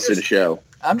 Twice in a show.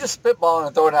 I'm just spitballing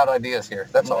and throwing out ideas here.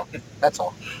 That's all. That's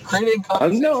all. Creating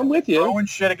conversation. No, I'm with you. Throwing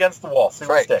shit against the wall. See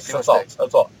what sticks. See what That's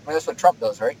sticks. all. I mean, that's what Trump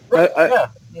does, right? Yeah.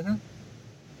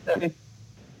 That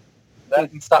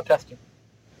and stop testing.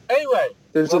 Anyway.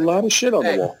 There's a lot of shit on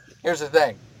the wall. Here's the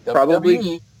thing. Probably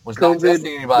WWE was not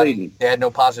testing anybody. laden. They had no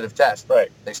positive test.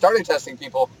 Right. They started testing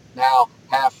people. Now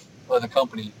half of the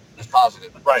company is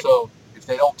positive. Right. So if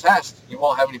they don't test, you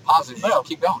won't have any positives. You just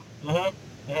keep going. I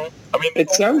mean, It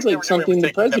sounds like something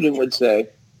the president would say.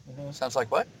 Sounds like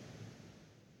what?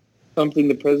 Something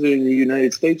the president of the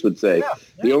United States would say.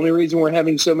 The only reason we're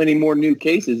having so many more new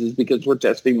cases is because we're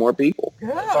testing more people.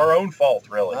 It's our own fault,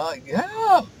 really.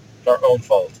 Yeah. It's our own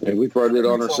fault. And we brought it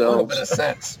on Makes a little ourselves. bit of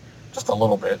sense. Just a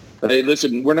little bit. Hey,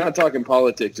 listen, we're not talking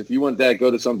politics. If you want that, go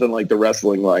to something like The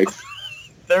Wrestling Life.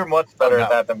 They're much better at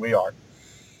that than we are.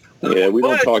 Yeah, we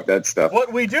don't talk that stuff.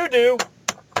 What we do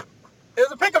is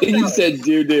a pickup You challenge. said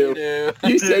doo-doo.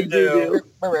 You said doo-doo.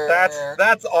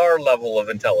 That's our level of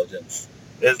intelligence.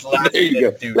 Is There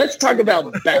you go. Let's talk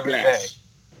about backlash.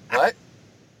 What?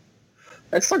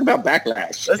 Let's talk about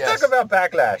backlash. Let's talk about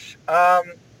backlash.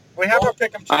 We have our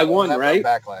pickup challenge. I won, right?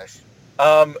 Backlash.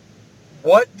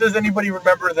 What does anybody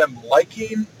remember them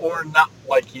liking or not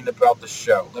liking about the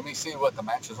show? Let me see what the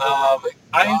matches were.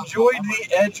 I enjoyed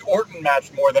the Edge-Orton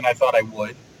match more than I thought I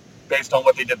would, based on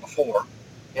what they did before.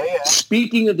 Yeah.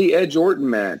 Speaking of the Edge-Orton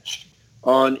match,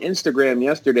 on Instagram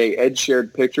yesterday, Edge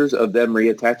shared pictures of them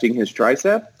reattaching his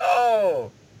tricep.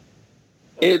 Oh.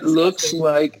 It looks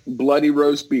like bloody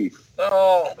roast beef.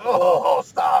 Oh,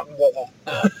 stop.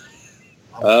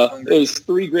 There's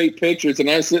 3 great pictures, and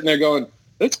I was sitting there going,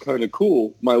 that's kind of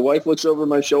cool. My wife looks over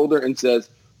my shoulder and says,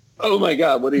 oh my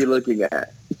God, what are you looking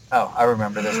at? Oh, I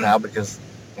remember this now because,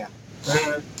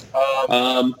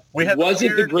 was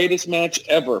it the greatest match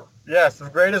ever? Yes, the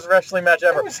greatest wrestling match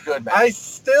ever. It was a good match. I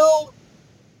still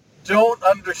don't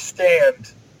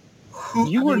understand who...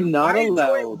 You were not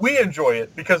allowed... We enjoy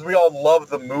it because we all love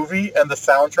the movie and the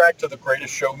soundtrack to The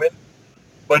Greatest Showman.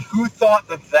 But who thought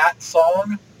that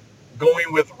song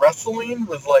going with wrestling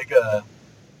was like a...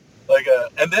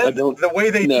 And then the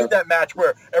way they did that match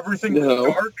where everything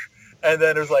was dark, and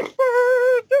then it was like, and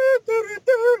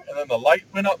then the light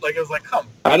went up, like it was like, come.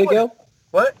 How'd it go?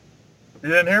 What? You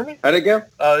didn't hear me? How'd it go?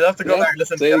 You have to go back and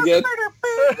listen. Say it again.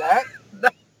 That? No.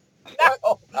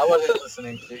 I wasn't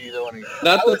listening to either one of you.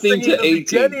 Not the thing to 18. The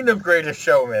beginning of Greatest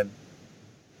Showman.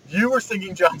 You were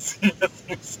singing John Cena's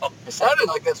theme song. It sounded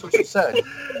like that's what you said.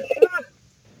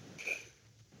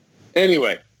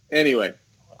 Anyway.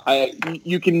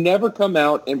 You can never come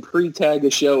out and pre-tag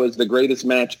a show as the greatest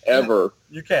match ever.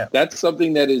 You can't. That's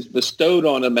something that is bestowed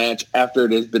on a match after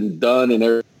it has been done and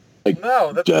everything.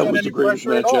 No, that's that not was any the greatest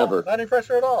pressure match at all. ever. Not any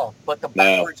pressure at all. But the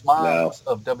backwards minds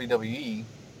of WWE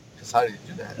decided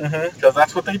to do that. Because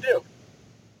that's what they do.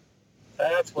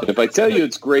 That's what. If I tell you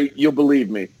it's great, you'll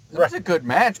believe me. It was a good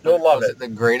match. But You'll love was it the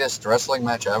greatest wrestling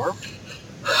match ever?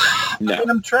 No. I mean,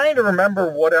 I'm trying to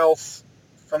remember what else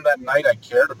from that night I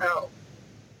cared about.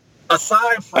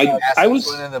 Aside from I was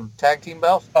winning the tag team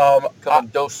belt. Coming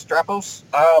Dos Strapos.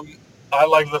 I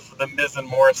like the Miz and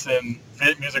Morrison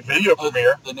music video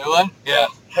premiere. The new one. Yeah.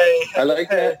 Hey. I like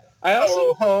that. I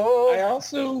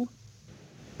also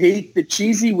hate the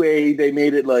cheesy way they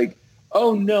made it like,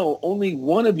 oh no, only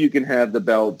one of you can have the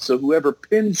belt, so whoever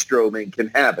pins Strowman can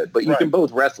have it, but you can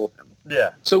both wrestle him.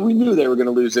 Yeah. So we knew they were going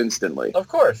to lose instantly. Of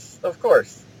course.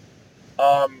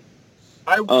 I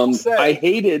will say I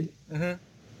hated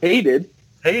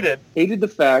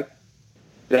the fact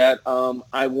that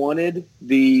I wanted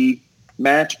the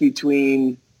match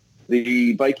between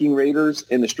the Viking Raiders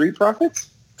and the Street Profits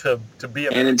to be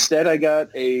a and instead I got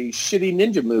a shitty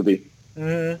ninja movie.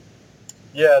 Mm-hmm.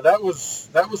 Yeah, that was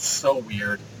so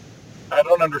weird. I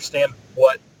don't understand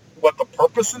what the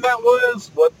purpose of that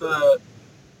was.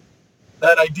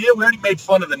 That idea, we already made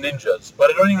fun of the ninjas, but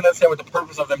I don't even understand what the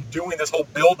purpose of them doing this whole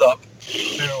build-up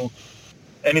to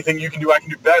anything you can do, I can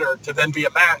do better, to then be a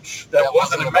match that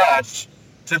wasn't a match,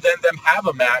 to then them have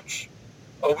a match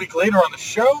a week later on the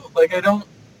show. Like, I don't...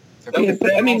 Yeah,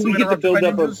 but, I mean, we get the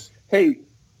build-up of, hey,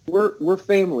 we're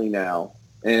family now,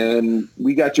 and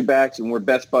we got your backs, and we're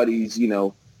best buddies. You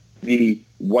know, the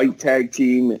white tag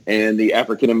team and the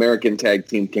African-American tag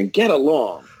team can get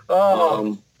along.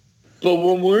 But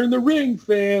when we're in the ring,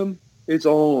 fam, it's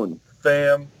on.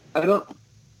 Fam. I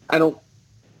don't.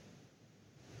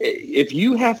 If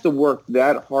you have to work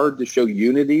that hard to show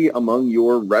unity among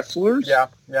your wrestlers,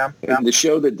 and to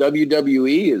show that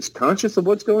WWE is conscious of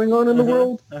what's going on in the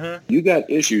world, you got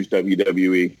issues,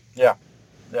 WWE. Yeah,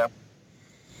 they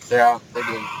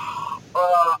do.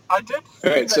 I did.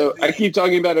 All right, so I keep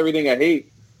talking about everything I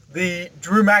hate. The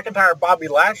Drew McIntyre-Bobby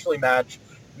Lashley match,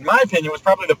 in my opinion, was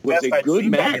probably the best I've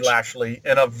seen Bobby Lashley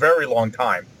in a very long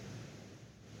time.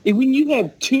 And when you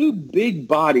have two big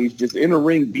bodies just in a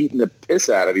ring beating the piss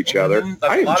out of each other,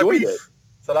 I enjoyed it.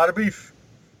 It's a lot of beef.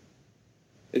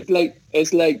 It's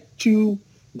like two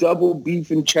double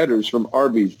beef and cheddars from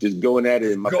Arby's just going at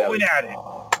it in my belly.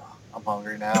 Oh, I'm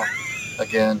hungry now.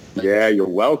 Again. Yeah, you're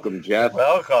welcome, Jeff.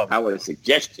 Welcome. How was a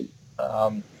suggestion?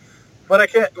 But I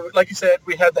can't, like you said,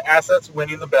 we had the Assets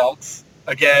winning the belts.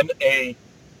 Again, a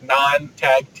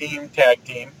non-tag team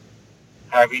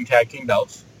having tag team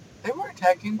belts. They were a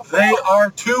tag team before. They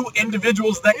are two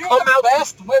individuals that come out.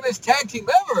 Best women's tag team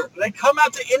ever. They come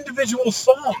out to individual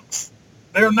songs.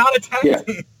 They're not a tag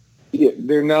team. Yeah,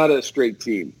 they're not a straight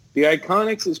team. The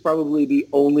Iconics is probably the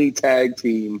only tag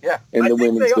team in the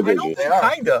women's division.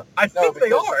 I think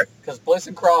they are. Because Bliss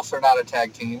and Cross are not a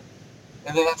tag team.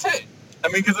 And then that's it. I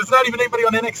mean, because it's not even anybody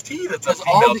on NXT that's a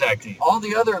female tag team. All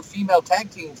the other female tag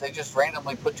teams, they just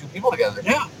randomly put two people together.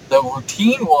 Yeah. The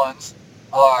routine ones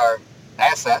are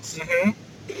Assets.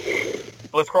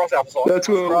 Bliss Cross Applesauce. That's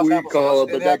what we call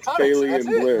it, but that's Bailey and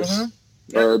Bliss.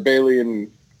 Or Bailey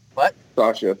and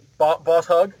Sasha. Boss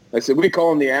Hug? I said, we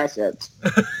call them the Assets.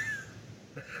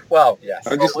 Well, yes.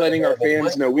 I'm just letting our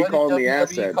fans know we call them the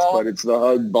Assets, but it's the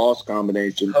Hug Boss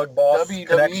combination. Hug Boss WWE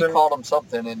connection. called them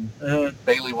something, and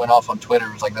Bailey went off on Twitter.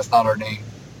 It was like, that's not our name.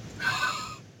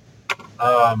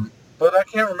 But I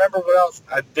can't remember what else.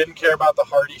 I didn't care about the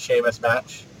Hardy-Sheamus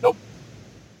match. Nope.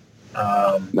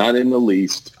 Not in the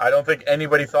least. I don't think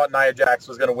anybody thought Nia Jax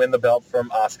was going to win the belt from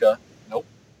Asuka. Nope.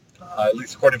 At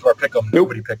least according to our pick-em,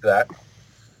 nobody picked that.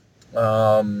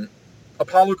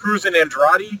 Apollo Crews and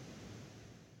Andrade.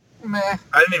 Meh.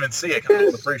 I didn't even see it because it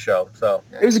was the pre-show. So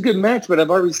it was a good match, but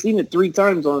I've already seen it 3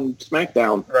 times on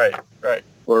SmackDown. Right.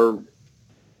 Or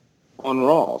on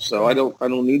Raw, so I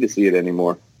don't need to see it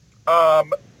anymore.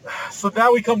 So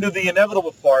now we come to the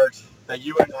inevitable part that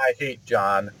you and I hate,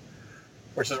 John,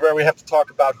 which is where we have to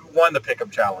talk about who won the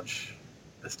Pick'em Challenge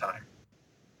this time.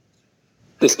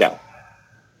 This guy.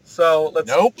 So let's.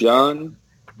 Nope. John,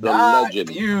 the not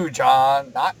legend. You,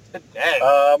 John. Not today.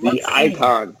 The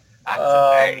icon. Not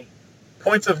today.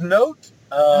 Points of note.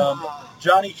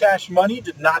 Johnny Cash Money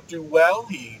did not do well.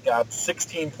 He got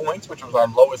 16 points, which was our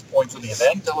lowest points of the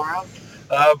event. Still around?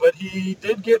 But he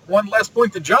did get one less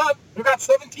point than John, who got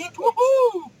 17 points.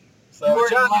 Woohoo! So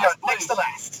John, you got next to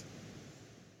last.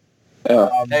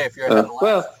 Hey, if you're ahead of last.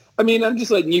 Well, I mean, I'm just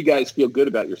letting you guys feel good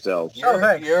about yourselves. You're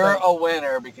a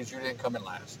winner because you didn't come in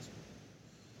last.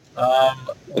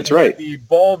 That's right. The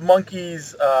Bald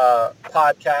Monkeys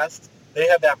podcast, they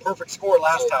had that perfect score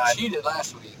last time. Cheated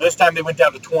last week. This time they went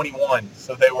down to 21,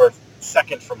 so they were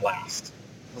second from last.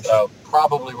 Which is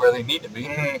probably where they need to be.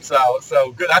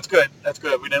 So good. That's good.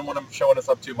 We didn't want them showing us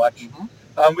up too much.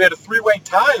 We had a 3-way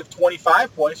tie of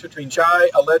 25 points between Chai,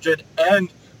 a legend, and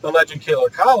the legend Killer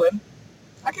Colin.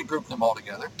 I could group them all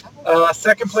together.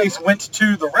 Second place went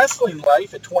to the Wrestling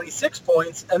Life at 26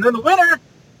 points, and then the winner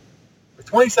with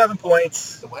 27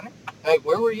 points. The winner? Hey,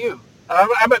 where were you?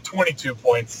 I'm at 22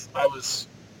 points. I was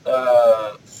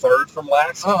third from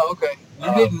last. Oh, okay.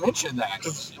 You didn't mention that.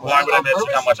 Why would I mention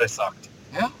how much I sucked?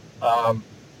 Yeah.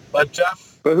 But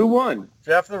Jeff. But who won?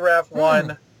 Jeff the Ref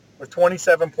won with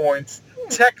 27 points.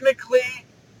 Technically,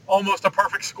 almost a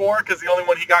perfect score because the only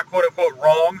one he got quote unquote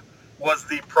wrong was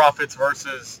the Profits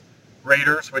versus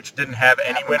Raiders, which didn't have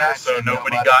any winners, so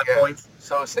nobody got points.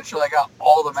 So essentially, I got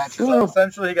all the matches. So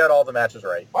essentially, he got all the matches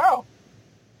right. Wow.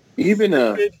 Even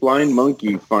a blind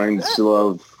monkey finds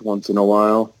love once in a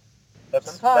while.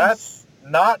 That's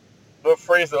not the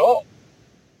phrase at all.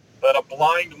 That a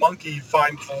blind monkey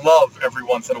finds love every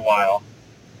once in a while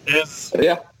is...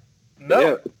 Yeah.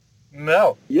 No.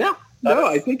 Yeah. No,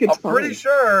 I think it's I'm pretty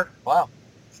sure... Wow.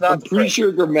 It's not I'm pretty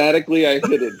sure grammatically I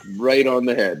hit it right on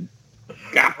the head.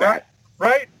 Got that.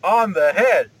 Right on the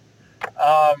head.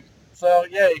 So,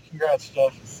 yay, congrats,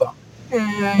 Jeff. So.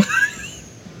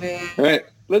 All right,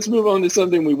 let's move on to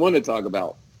something we want to talk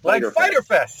about. Fighter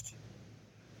Fest.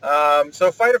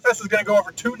 So Fighter Fest is going to go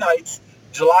over 2 nights,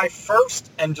 July 1st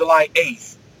and July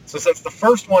 8th. So since the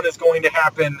first one is going to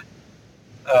happen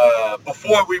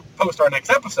before we post our next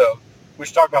episode, we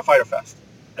should talk about Fighter Fest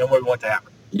and what we want to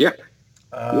happen. Yeah.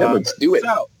 Let's do it.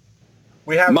 So,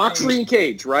 we have Moxley and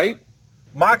Cage, right?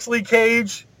 Moxley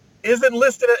Cage isn't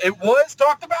listed. It was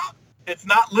talked about. It's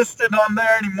not listed on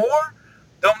there anymore.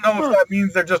 Don't know if that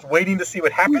means they're just waiting to see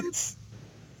what happens.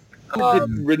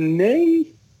 Renee?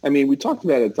 I mean, we talked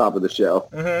about it at the top of the show.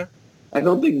 Mm-hmm. I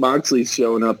don't think Moxley's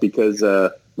showing up because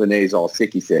Renee's all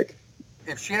sick.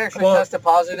 If she actually tested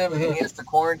positive and he has to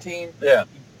quarantine, he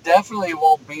definitely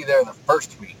won't be there the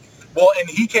first week. Well, and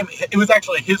it was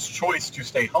actually his choice to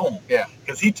stay home. Yeah.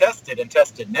 Because he tested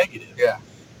negative. Yeah.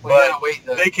 Well,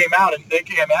 but they came out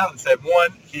and said,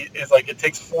 one, he is like, it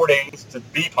takes 4 days to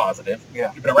be positive.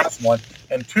 Yeah. You've been around one.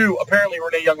 And 2, apparently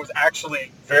Renee Young was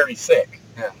actually very sick.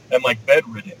 Yeah. And like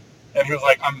bedridden. And he was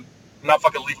like, I'm not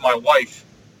fucking leaving my wife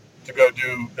to go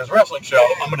do this wrestling show.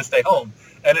 I'm going to stay home.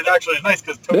 And it actually is nice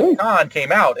because Tony Khan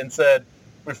came out and said,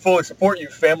 we fully support you.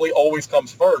 Family always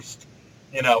comes first.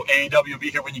 You know, AEW will be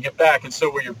here when you get back, and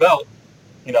so will your belt.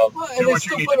 You know, do what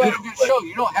you need to do. A good show.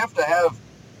 You don't have to have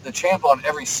the champ on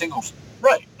every single.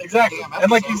 Right, exactly. And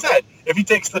like you said, if he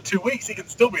takes the 2 weeks, he can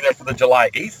still be there for the July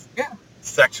 8th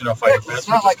section of Fighter Fest. It's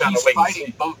not like he's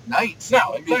fighting both nights.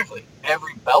 No, exactly.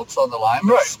 Every belt's on the line,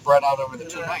 but spread out over the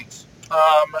 2 nights.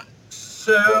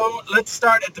 So let's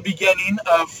start at the beginning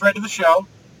of friend of the show,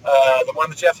 the one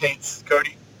that Jeff hates,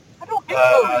 Cody. I don't hate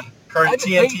Cody. Current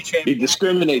TNT champion. He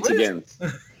discriminates against.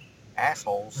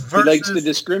 Assholes. He likes to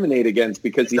discriminate against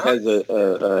because he has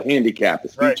a handicap, a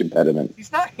speech impediment.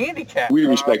 He's not handicapped. We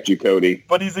respect you, Cody.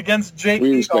 But he's against Jake.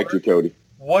 We respect you, Cody.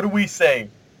 What do we say,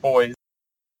 boys?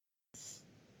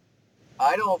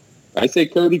 I say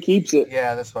Cody keeps it.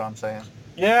 Yeah, that's what I'm saying.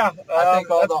 Yeah, I think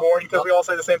that's boring because we all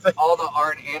say the same thing. All the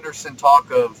Arn Anderson talk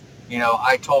of,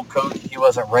 I told Cody he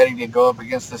wasn't ready to go up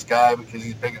against this guy because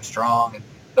he's big and strong, and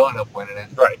he'll end up winning it.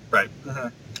 Right. Mm-hmm.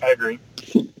 I agree.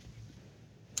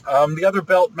 The other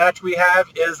belt match we have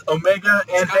is Omega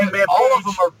and Hangman Page. All of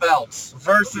them are belts.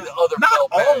 Versus other not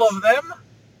belt all match. of them.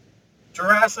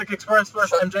 Jurassic Express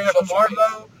versus MJF and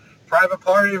Wardlow. Private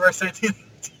Party versus AT&T.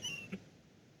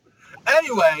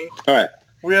 Anyway, all right.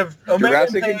 We have Omega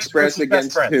Jurassic and Page Express versus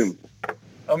against Best Friends. whom?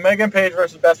 Omega and Page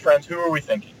versus Best Friends. Who are we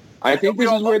thinking? I think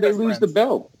this is where they lose the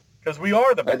belt. Because we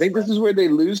are the best I think this is where they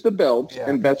lose the belt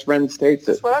and Best Friends takes it.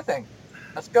 That's what I think.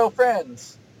 Let's go,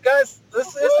 friends. Guys,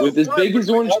 this is... With as big as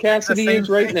Orange Cassidy is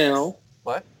right now...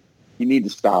 What? You need to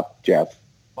stop, Jeff.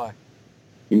 Why?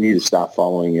 You need to stop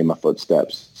following in my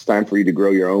footsteps. It's time for you to grow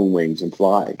your own wings and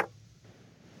fly.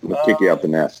 I'm going to kick you out the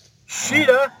nest.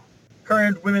 Sheeta,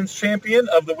 current women's champion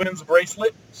of the women's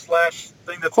bracelet /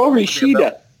 thing that's... Holy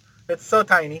Sheeta. It's so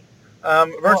tiny.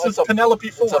 Versus Penelope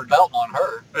Ford. It's a belt on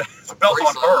her. It's a belt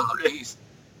on her.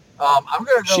 I'm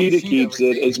going to go Sheeta keeps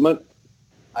it as much...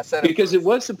 I said because it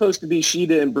was supposed to be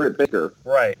Sheeta and Britt Baker.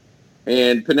 Right.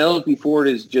 And Penelope Ford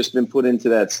has just been put into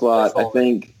that slot. I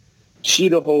think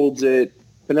Sheeta holds it.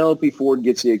 Penelope Ford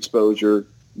gets the exposure.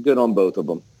 Good on both of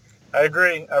them. I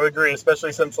agree. I would agree,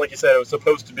 especially since, like you said, it was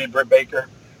supposed to be Britt Baker.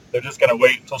 They're just going to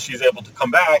wait until she's able to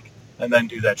come back and then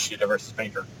do that Sheeta versus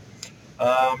Baker.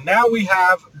 Now we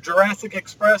have Jurassic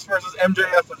Express versus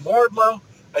MJF and Wardlow.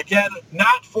 Again,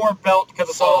 not for belt because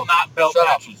it's all not belt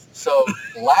matches. So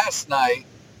last night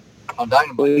on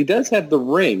Dynamite, well, he does have the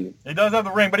ring. He does have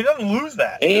the ring, but he doesn't lose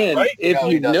that. And right? if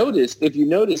you noticed,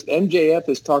 MJF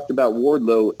has talked about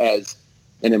Wardlow as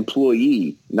an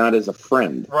employee, not as a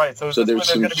friend. Right. So there's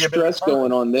some stress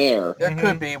going on there. There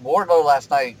could be. Wardlow last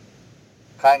night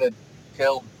kind of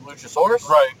killed Luchasaurus.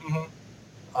 Right.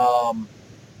 Mm-hmm.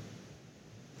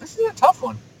 This is a tough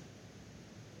one.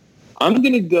 I'm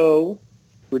going to go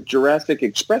with Jurassic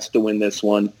Express to win this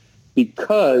one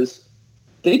because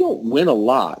they don't win a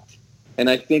lot. And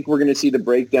I think we're going to see the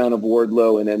breakdown of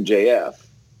Wardlow and MJF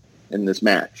in this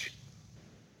match.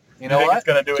 You know what? It's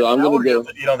going to do it I'm going to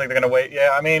go. You don't think they're going to wait?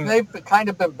 Yeah, I mean... They've kind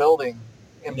of been building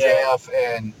MJF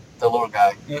and the little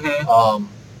guy. Mm-hmm.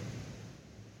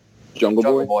 Jungle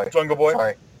Boy? Jungle Boy.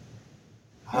 Sorry.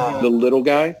 The little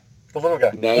guy? The little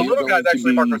guy. Now The you're little guy's going to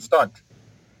actually be- Marco Stunt.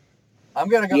 I'm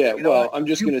gonna go. Yeah, you know well, what? I'm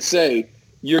just going to say,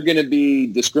 you're going to be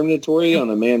discriminatory on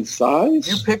a man's size?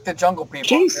 You picked the Jungle People.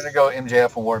 Jeez. I'm gonna go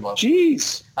MJF and Wardlow.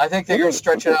 Jeez. I think they're gonna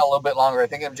stretch it out a little bit longer. I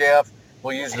think MJF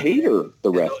will use Hater, the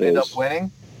and ref they'll end is. up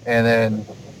winning, and then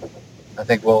I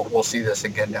think we'll see this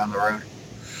again down the road.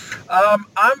 I'm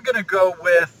going to go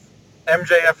with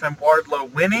MJF and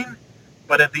Wardlow winning,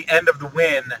 but at the end of the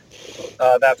win,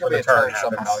 that's when be the a turn turn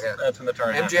happens. somehow, yeah. That's when the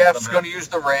turn happens. MJF's going to use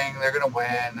the ring. They're going to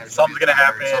win. Something's going to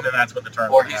happen, and that's when the turn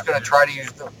Or will he's happen. going to try to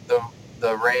use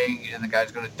the ring, and the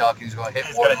guy's going to duck. He's going to hit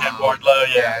He's Wardlow. going to hit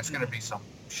Wardlow, Yeah, it's going to be some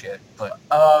shit. But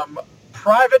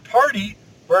Private Party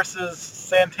versus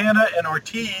Santana and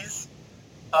Ortiz.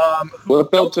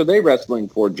 What belts are they wrestling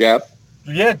for, Jeff?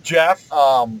 Yeah, Jeff.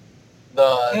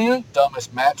 the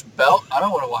dumbest match belt. I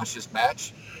don't want to watch this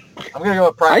match. I'm going to go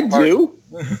with I Private Party. do.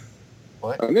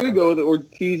 What? I'm going to go with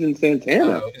Ortiz and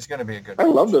Santana. It's going to be a good I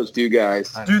love those two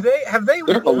guys. I know. Do they have they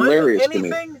They're won hilarious to me.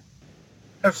 anything?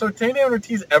 Have Santana and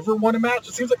Ortiz ever won a match?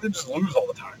 It seems like they just lose all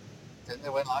the time. Didn't they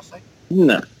win last night?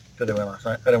 No. Did they win last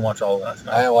night? I didn't watch all of last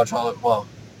I night. didn't watch all of it. Well,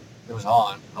 it was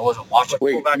on. I wasn't watching.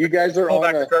 Wait, back you guys are Pull on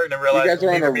back the a curtain and realize you guys are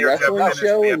on neither a me or Jeff wrestling finished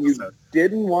show the and you episode.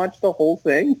 didn't watch the whole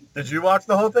thing? Did you watch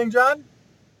the whole thing, John?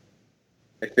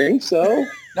 I think so.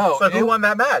 No, So who won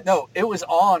that match? No, it was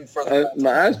on for the. whole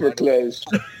My time. eyes were closed.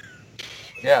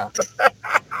 Yeah.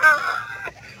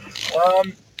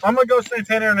 I'm gonna go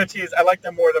Santana and Ortiz. I like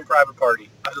them more than Private Party.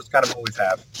 I just kind of always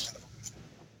have.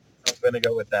 I'm gonna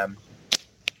go with them.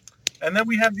 And then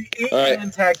we have the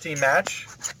 8-man tag team match: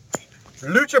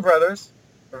 Lucha Brothers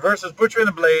versus Butcher and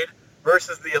the Blade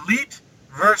versus the Elite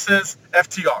versus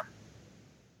FTR.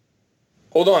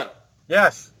 Hold on.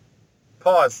 Yes.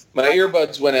 Pause. My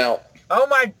earbuds went out. Oh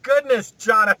my goodness,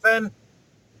 Jonathan.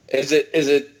 Is it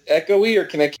echoey or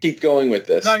can I keep going with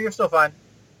this? No, you're still fine.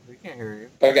 We can't hear you.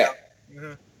 Okay.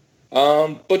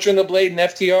 Mm-hmm. Butcher and the Blade and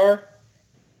FTR.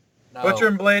 No. Butcher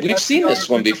and Blade. We've seen this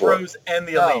one Lucha before. Bros, and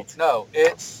the No, Elite. no,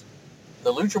 it's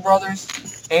the Lucha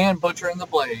Brothers and Butcher and the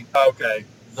Blade. Okay.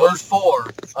 Those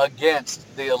four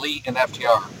against the Elite and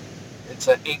FTR. It's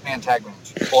an 8-man tag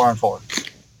match, 4-on-4.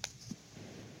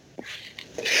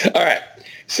 All right.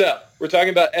 So we're talking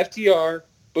about FTR,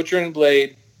 Butcher and the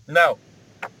Blade. No.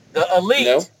 The Elite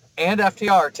No. and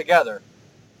FTR together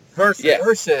Versus. Yeah.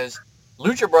 versus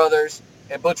Lucha Brothers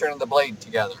and Butcher and the Blade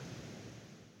together.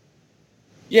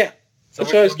 Yeah. So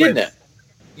That's what I was which getting one at.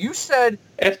 You said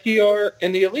FTR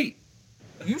and the Elite.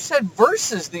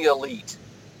 versus the Elite.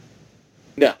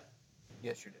 No.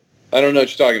 Yes, you did. I don't know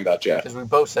what you're talking about, Jeff. Because we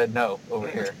both said no over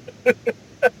here.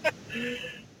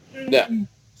 No.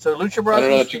 So Lucha I don't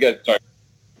know what Brothers you got to talk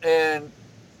and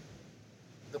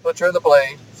the Butcher and the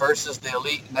Blade versus the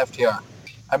Elite and FTR.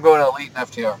 I'm going Elite and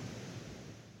FTR.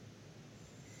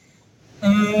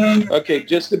 Okay,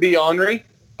 just to be ornery,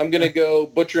 I'm going to go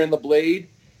Butcher and the Blade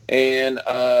and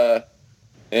the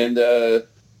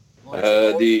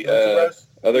Lucha Bros?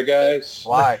 other guys.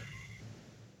 Why?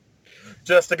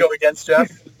 Just to go against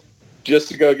Jeff. Just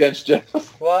to go against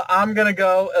Jeff. Well, I'm gonna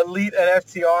go Elite and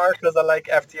FTR because I like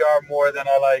FTR more than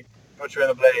I like Butcher and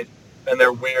the Blade and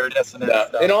their weird S&M No.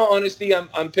 stuff. In all honesty,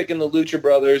 I'm picking the Lucha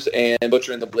Brothers and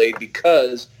Butcher and the Blade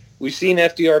because we've seen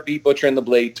FTR beat Butcher and the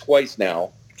Blade twice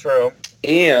now. True.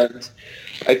 And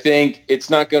I think it's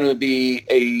not going to be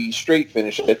a straight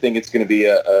finish. I think it's going to be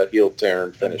a heel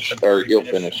turn finish or heel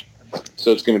finish.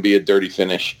 So it's going to be a dirty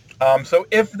finish. So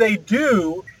if they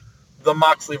do the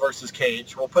Moxley versus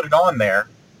Cage, we'll put it on there.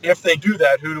 If they do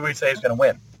that, who do we say is going to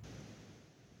win?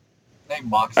 I think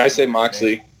Moxley. I say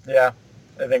Moxley. Yeah,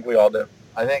 I think we all do.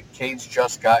 I think Cage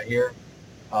just got here.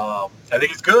 I think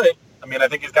he's good. I mean, I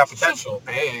think he's got He's potential.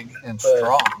 big and But-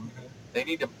 strong. They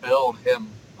need to build him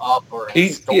up or a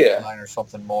He's- storyline or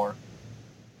something more.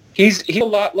 He's a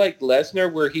lot like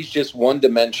Lesnar where he's just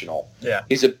one-dimensional. Yeah.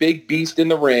 He's a big beast in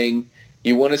the ring.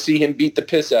 You want to see him beat the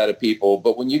piss out of people.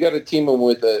 But when you got to team him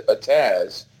with a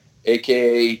Taz,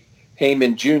 a.k.a.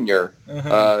 Heyman Jr.,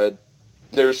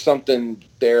 there's something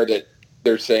there that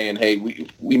they're saying, hey,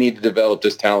 we need to develop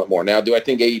this talent more. Now, do I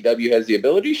think AEW has the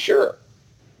ability? Sure.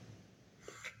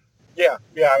 Yeah.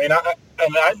 I mean,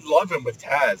 I love him with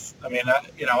Taz. I mean,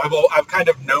 I've kind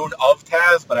of known of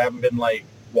Taz, but I haven't been like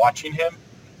watching him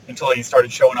until he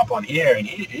started showing up on here, and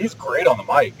he's great on the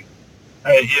mic.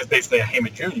 I mean, he is basically a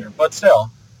Heyman Jr., but still,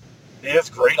 he is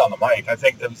great on the mic. I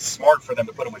think it's smart for them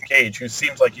to put him with Cage, who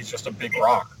seems like he's just a big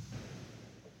rock.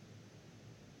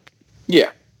 Yeah.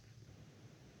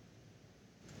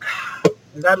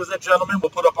 And that is it, gentlemen. We'll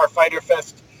put up our Fighter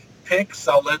Fest picks.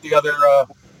 I'll let the other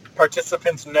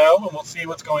participants know, and we'll see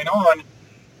what's going on.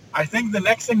 I think the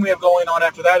next thing we have going on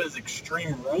after that is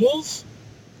Extreme Rules.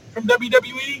 from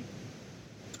WWE.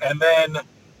 And then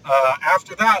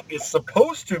after that is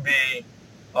supposed to be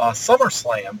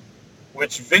SummerSlam,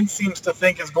 which Vince seems to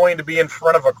think is going to be in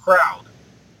front of a crowd.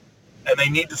 And they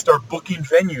need to start booking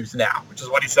venues now, which is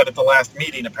what he said at the last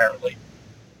meeting, apparently.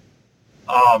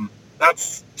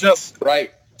 That's just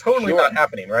totally not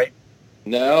happening, right?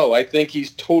 No, I think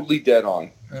he's totally dead on.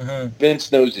 Mm-hmm.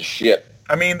 Vince knows his shit.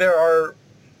 I mean, they've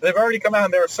already come out,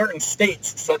 and there are certain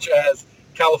states, such as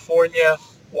California,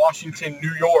 Washington,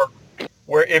 New York,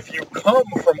 where if you come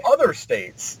from other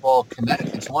states... Well,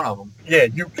 Connecticut's one of them. Yeah,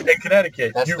 in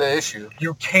Connecticut. That's the issue.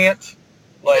 You can't,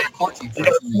 you got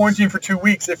to quarantine for 2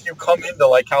 weeks if you come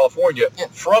into, California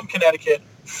from Connecticut,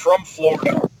 from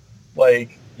Florida.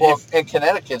 And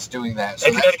Connecticut's doing that. So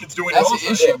Connecticut's doing that's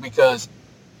the issue because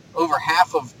over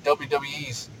half of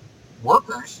WWE's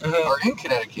workers are in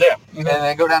Connecticut. Yeah. Mm-hmm. And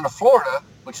they go down to Florida,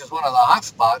 which is one of the hot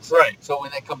spots. Right. So when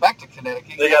they come back to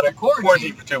Connecticut, they got to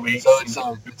quarantine for 2 weeks. So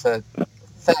it's a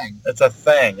thing. It's a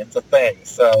thing.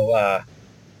 So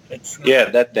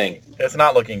that thing. It's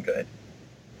not looking good.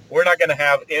 We're not going to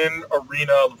have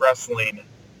in-arena wrestling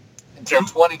until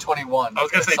 2021. I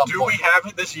was going to say, do we have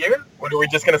it this year? Or are we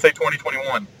just going to say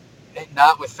 2021?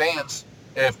 Not with fans.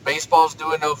 If baseball's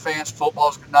doing no fans,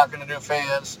 football's not going to do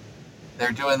fans.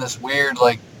 They're doing this weird,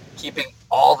 keeping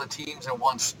all the teams in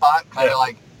one spot, kind of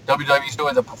like WWE's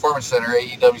doing the Performance Center,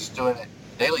 AEW's doing it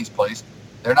Daly's place.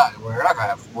 We're not going to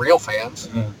have real fans.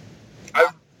 Mm-hmm.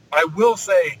 I will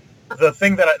say the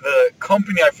thing the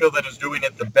company I feel that is doing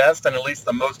it the best and at least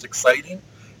the most exciting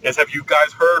is, have you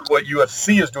guys heard what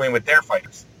UFC is doing with their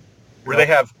fighters? Where they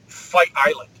have Fight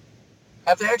Island.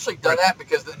 Have they actually done that?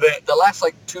 Because the last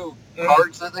two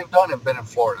cards that they've done have been in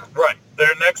Florida. Right.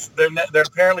 They're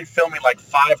apparently filming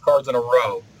 5 cards in a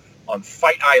row on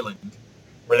Fight Island,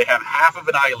 where they have half of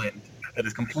an island that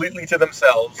is completely to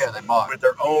themselves. Yeah, they bought with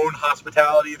their own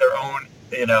hospitality, their own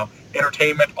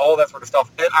entertainment, all that sort of stuff,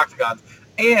 and octagons.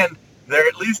 And there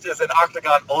at least is an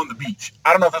octagon on the beach.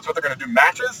 I don't know if that's what they're going to do,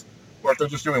 matches, or if they're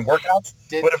just doing workouts.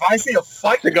 But if I see a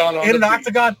fight in an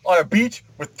octagon on a beach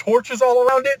with torches all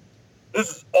around it, this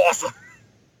is awesome.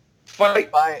 Fight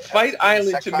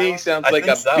Island to me sounds like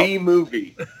a B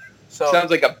movie.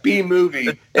 Sounds like a B movie.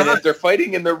 And if they're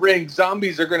fighting in the ring,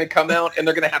 zombies are going to come out and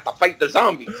they're going to have to fight the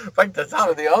zombies.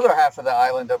 So the other half of the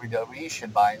island WWE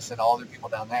should buy and send all their people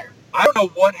down there. I don't know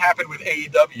what happened with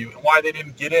AEW and why they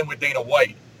didn't get in with Dana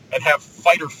White and have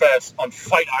Fighter Fest on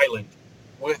Fight Island.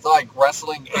 With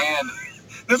wrestling and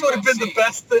this would have been the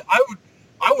best thing.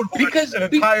 I would because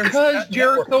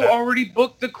Jericho already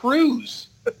booked the cruise.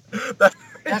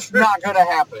 That's not going to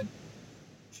happen.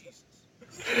 Jesus.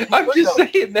 I'm just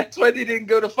saying that's why they didn't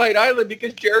go to Fight Island,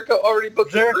 because Jericho already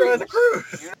booked the cruise. Jericho has a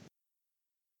cruise. You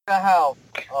know how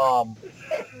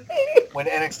when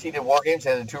NXT did War Games,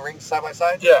 they had the 2 rings side by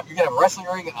side? Yeah. You can have a wrestling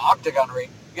ring and an octagon ring.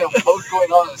 You can have both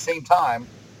going on at the same time.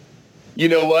 You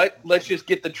know what? Let's just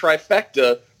get the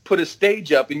trifecta, put a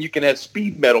stage up, and you can have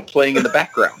speed metal playing in the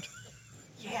background.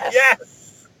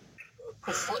 Yes.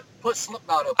 Put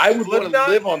Slipknot up. I would want to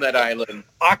live on that island.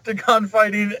 Octagon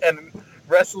fighting and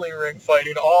wrestling ring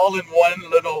fighting all in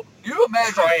one little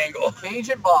triangle. Cage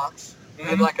and box and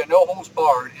a no holds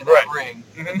barred in that ring,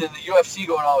 and then the UFC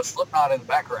going on with Slipknot in the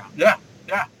background. Yeah.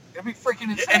 It'd be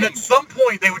freaking insane. And at some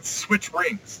point they would switch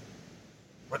rings,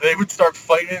 where they would start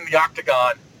fighting in the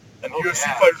octagon. And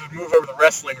UFC fighters would move over the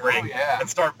wrestling ring and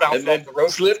start bouncing off the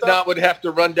ropes. Slipknot would have to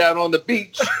run down on the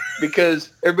beach because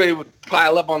everybody would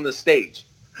pile up on the stage.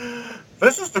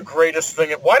 This is the greatest thing.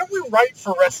 Why don't we write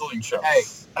for wrestling shows? Hey,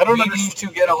 I don't need to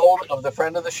get a hold of the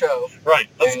friend of the show. Right.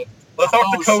 Let's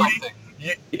talk to Cody.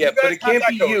 But it can't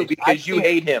be you because you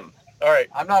hate him. All right.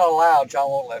 I'm not allowed. John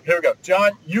won't let me. Here we go.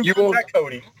 John, you contact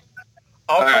Cody.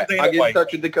 I'll get in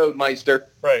touch with the Code Meister.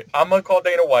 Right. I'm going to call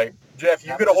Dana White. Jeff,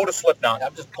 you get a hold of Slipknot.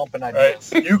 I'm just pumping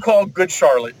ideas. Right? You call Good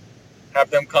Charlotte.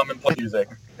 Have them come and play music.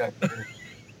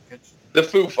 The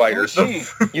Foo Fighters.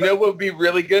 You know what would be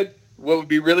really good? What would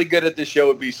be really good at this show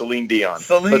would be Celine Dion.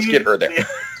 Let's get her there.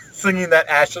 Singing that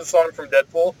Ashes song from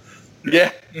Deadpool.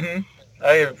 Yeah. Mm-hmm. I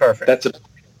think it's perfect.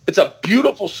 It's a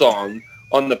beautiful song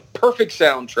on the perfect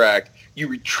soundtrack. You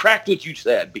retract what you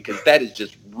said because that is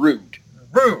just rude.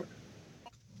 Rude.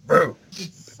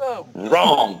 So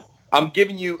wrong. I'm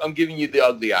giving you the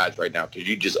ugly eyes right now because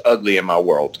you're just ugly in my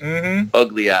world. Mm-hmm.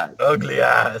 Ugly eyes. Ugly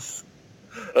eyes.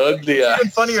 Ugly eyes. It's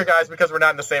even funnier, guys, because we're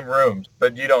not in the same room.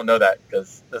 But you don't know that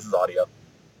because this is audio.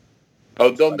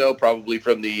 Oh, they'll know probably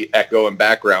from the echo and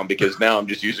background because now I'm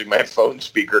just using my phone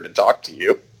speaker to talk to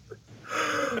you.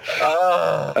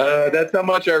 That's how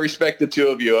much I respect the two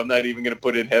of you. I'm not even going to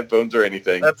put in headphones or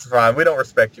anything. That's fine. We don't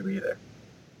respect you either.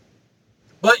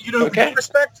 But you know who we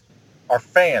respect? our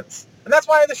fans. And that's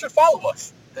why they should follow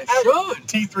us. They should.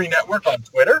 T3 Network on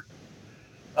Twitter.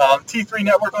 T3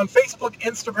 Network on Facebook,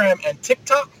 Instagram, and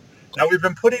TikTok. Now, we've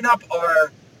been putting up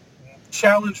our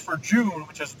challenge for June,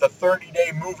 which is the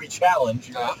 30-day movie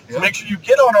challenge. So make sure you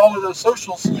get on all of those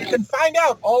socials so you can find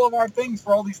out all of our things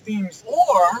for all these themes.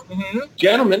 Or,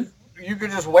 gentlemen, you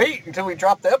could just wait until we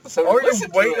drop the episode. Or you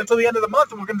wait until the end of the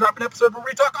month and we're going to drop an episode where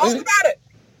we talk all about it.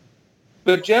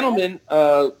 But gentlemen,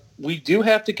 we do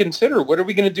have to consider, what are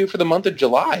we going to do for the month of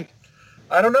July?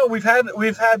 I don't know. We've had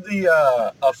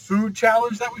the a food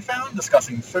challenge that we found,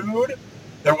 discussing food.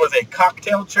 There was a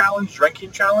cocktail challenge,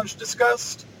 drinking challenge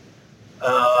discussed.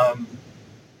 I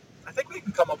think we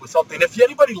can come up with something. If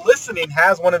anybody listening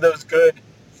has one of those good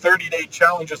 30-day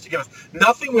challenges to give us,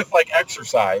 nothing with like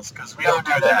exercise, because we don't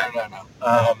do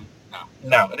that.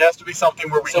 No, it has to be something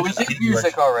where we. So we did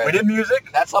music already. We did music.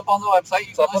 That's up on the website.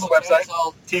 It's up on the website.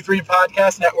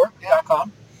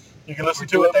 T3podcastnetwork.com. You can listen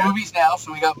to it there. Movies now,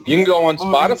 so we got. You can go on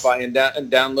Spotify and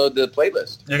download the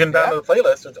playlist. You can download the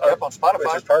playlist. It's up on Spotify,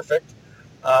 which is perfect.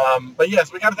 But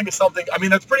yes, we got to think of something. I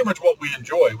mean, that's pretty much what we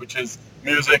enjoy, which is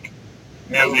music,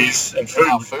 movies, and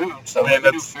food. So we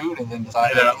can do food and then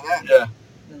decide after that.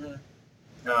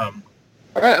 Yeah.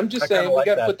 All right, I'm just saying we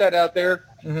got to put that out there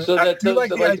so that those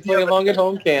that like to play along at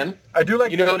home can. I do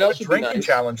like the drinking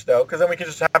challenge though, because then we can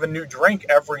just have a new drink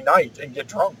every night and get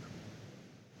drunk.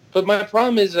 But my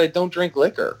problem is I don't drink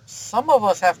liquor. Some of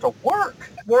us have to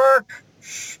work.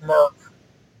 Schmirk.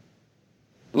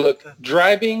 Look,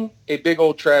 driving a big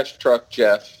old trash truck,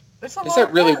 Jeff, is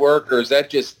that really work, or is that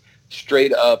just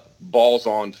straight up balls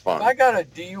on fun? If I got a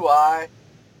DUI,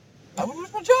 I would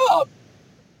lose my job.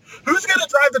 Who's going to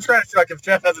drive the trash truck if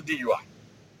Jeff has a DUI?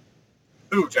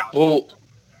 Who, John? Well,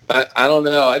 I don't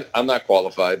know. I'm not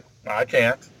qualified. No, I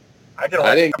can't. I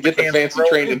didn't get the fancy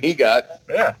training he got.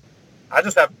 Yeah. I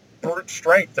just have brute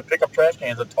strength to pick up trash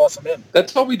cans and toss them in.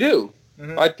 That's all we do.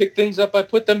 Mm-hmm. I pick things up, I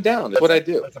put them down. That's what I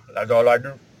do. That's all I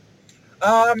do.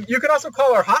 You can also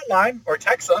call our hotline or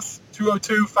text us,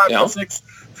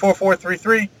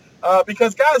 202-516-4433,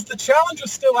 because, guys, the challenge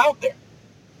is still out there.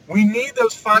 We need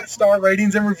those 5-star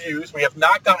ratings and reviews. We have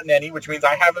not gotten any, which means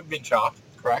I haven't been chopped.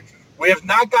 Correct. We have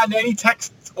not gotten any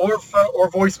texts or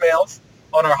voicemails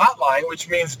on our hotline, which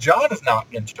means John has not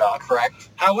been chopped. Correct.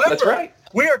 However, that's right.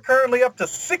 We are currently up to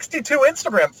 62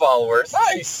 Instagram followers.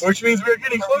 Nice. Which means we're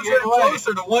getting closer and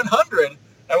closer to 100. And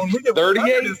when we get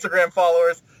 100 Instagram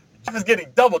followers, Jeff is getting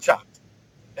double chopped.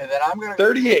 And then I'm going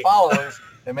to get followers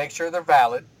and make sure they're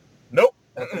valid. Nope.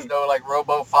 That there's no like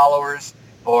robo followers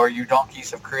or you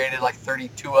donkeys have created like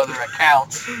 32 other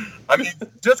accounts. I mean,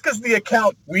 just because the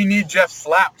account We Need Jeff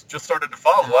Slapped just started to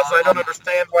follow us, I don't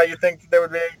understand why you think there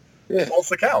would be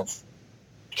false accounts.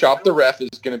 Chop the Ref is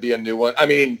going to be a new one. I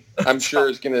mean, I'm sure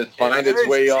it's going to find its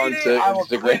way onto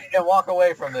Instagram. And walk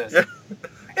away from this. This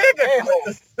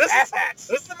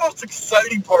is the most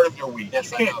exciting part of your week.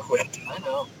 Yes, you can't quit. I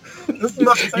know. This is the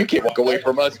most you can't walk away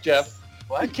from us, Jeff.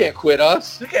 What? You can't quit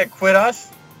us. You can't quit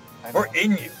us. We're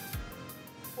in you.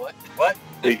 What? What?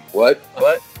 Hey, what?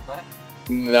 What? What?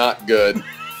 Not good.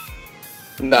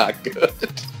 Not good.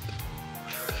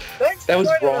 Thanks for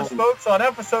joining us, folks, on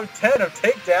episode 10 of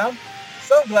Takedown.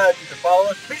 So glad you could follow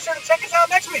us. Be sure to check us out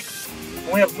next week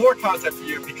when we have more content for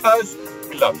you because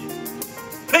we love you.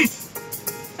 Peace.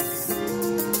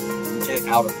 Get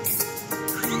out of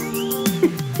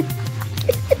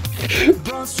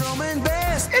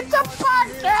It's a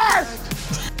podcast!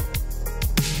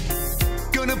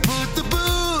 Gonna put the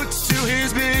boots to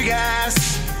his big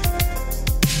ass.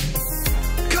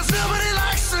 Cause nobody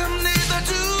likes him, neither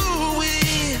do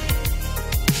we.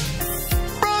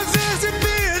 Roses and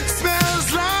beard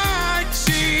smells like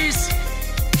cheese.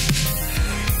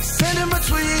 Send him a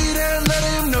tweet and let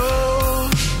him know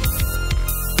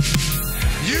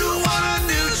you want a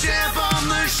new champ on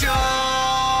the show.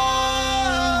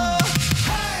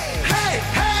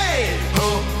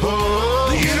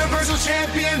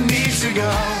 Champion needs to go.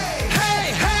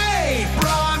 Hey, hey,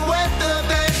 Braun wet the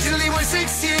bed till he was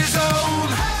 6 years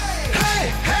old. Hey,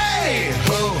 hey,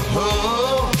 ho,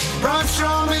 ho. Braun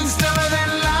Strowman's dumber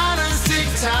than Lana's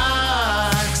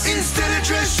TikToks. Instead of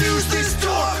dress shoes, this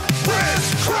dork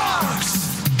wears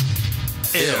Crocs.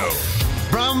 Ew.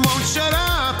 Braun won't shut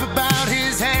up about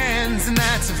his hands, and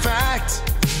that's a fact.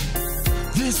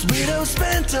 This weirdo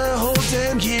spent a whole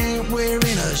damn year wearing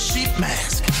a sheep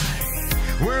mask.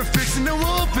 We're fixing to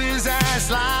whoop his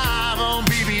ass live on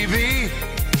BBB.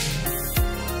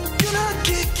 Gonna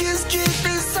kick his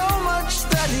kidneys so much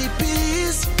that he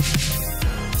pees.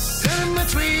 Send him a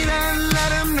tweet and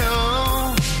let him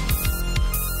know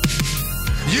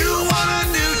you want a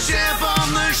new champ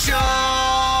on the show.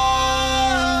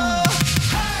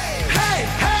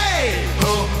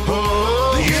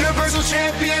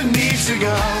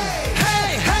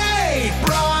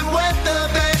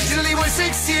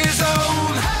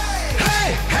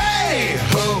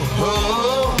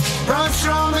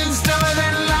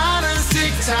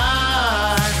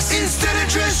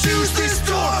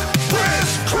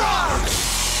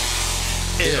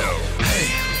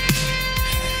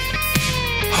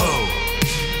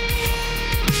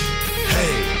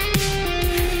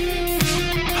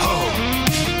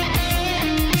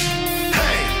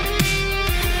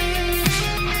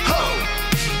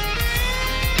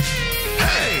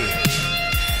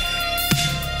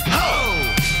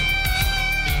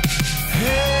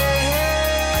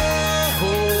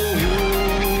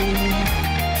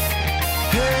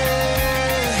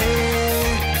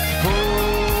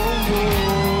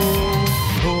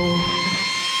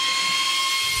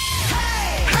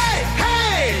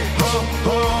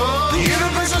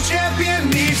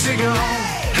 ago.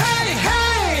 Hey,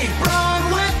 hey, Braun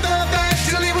with the belt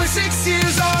till he was 6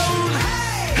 years old.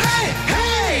 Hey,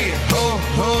 hey, ho,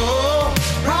 ho.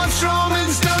 Braun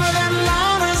Strowman's done them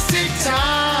Lana's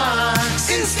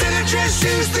TikToks. Instead of dress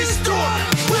shoes, this door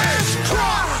wears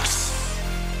Crocs.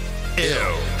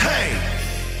 Ew. Hey.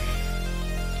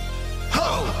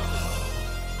 Ho.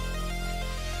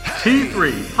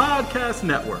 T3 Podcast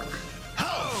Network.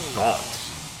 Thoughts,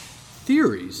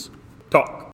 theories, talk.